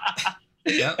 Right?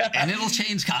 Yep. And it'll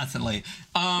change constantly.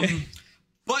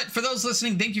 But But for those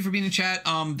listening, thank you for being in chat.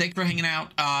 Thank you for hanging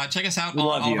out. Check us out on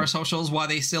all of our socials while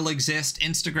they still exist.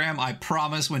 Instagram, I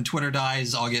promise when Twitter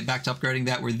dies, I'll get back to upgrading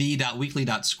that. We're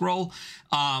the.weekly.scroll.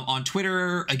 On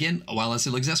Twitter, again, while it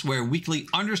still exists, we're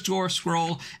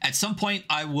weekly_scroll. At some point,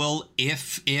 I will,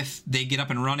 if they get up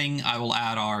and running, I will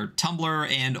add our Tumblr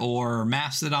and or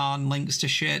Mastodon links to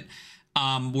shit.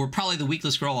 We're probably the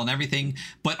Weekly Scroll on everything,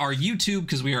 but our YouTube,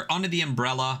 because we are under the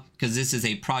umbrella, because this is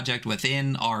a project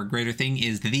within our greater thing,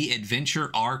 is the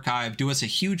Adventure Archive. Do us a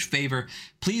huge favor.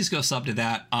 Please go sub to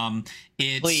that.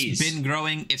 It's been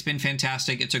growing. It's been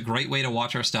fantastic. It's a great way to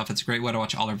watch our stuff. It's a great way to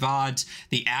watch all our VODs,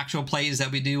 the actual plays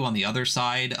that we do on the other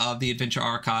side of the Adventure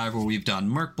Archive, where we've done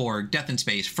Mörk Borg, Death in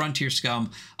Space, Frontier Scum,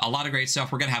 a lot of great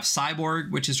stuff. We're going to have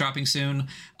Cyborg, which is dropping soon.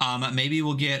 Maybe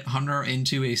we'll get Hunter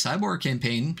into a Cyborg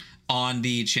campaign on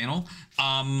the channel.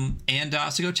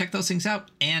 So go check those things out.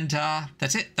 And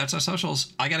that's it. That's our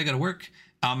socials. I got to go to work.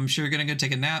 I'm sure you're going to go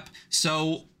take a nap.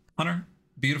 So, Hunter,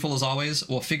 beautiful as always.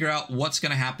 We'll figure out what's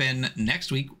going to happen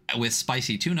next week with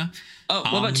Spicy Tuna. Oh,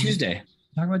 what about Tuesday?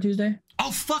 Talk about Tuesday?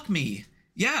 Oh, fuck me.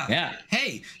 Yeah.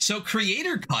 Hey, so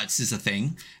Creator Cuts is a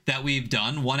thing that we've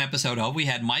done one episode of. We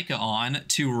had Micah on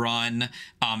to run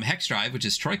Hex Drive, which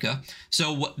is Troika.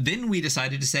 So then we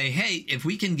decided to say, hey, if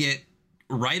we can get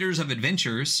writers of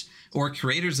adventures or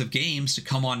creators of games to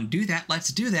come on and do that, let's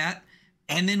do that.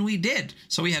 And then we did.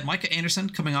 So we had Micah Anderson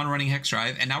coming on running Hex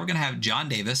Drive, and now we're going to have John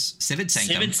Davis, Civid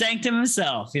Sanctum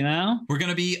himself, you know? We're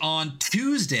going to be on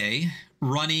Tuesday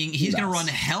running, he's going to run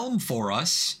Helm for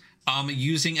us,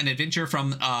 using an adventure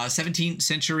from 17th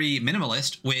Century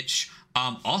Minimalist, which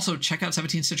also check out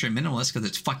 17th Century Minimalist because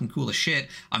it's fucking cool as shit.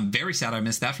 I'm very sad I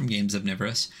missed that from Games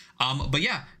Omnivorous. But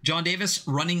yeah, John Davis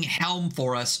running Helm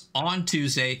for us on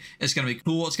Tuesday. It's going to be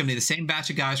cool. It's going to be the same batch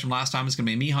of guys from last time. It's going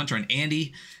to be me, Hunter, and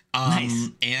Andy. Nice.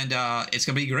 And it's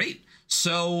going to be great.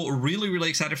 So really, really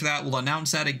excited for that. We'll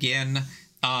announce that again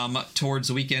towards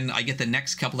the weekend. I get the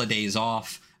next couple of days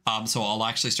off. So I'll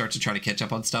actually start to try to catch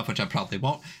up on stuff, which I probably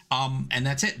won't. And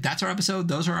that's it. That's our episode.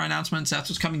 Those are our announcements. That's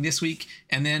what's coming this week.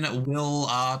 And then we'll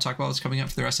talk about what's coming up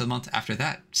for the rest of the month after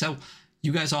that. So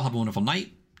you guys all have a wonderful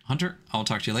night. Hunter, I'll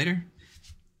talk to you later.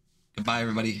 Goodbye,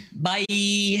 everybody. Bye.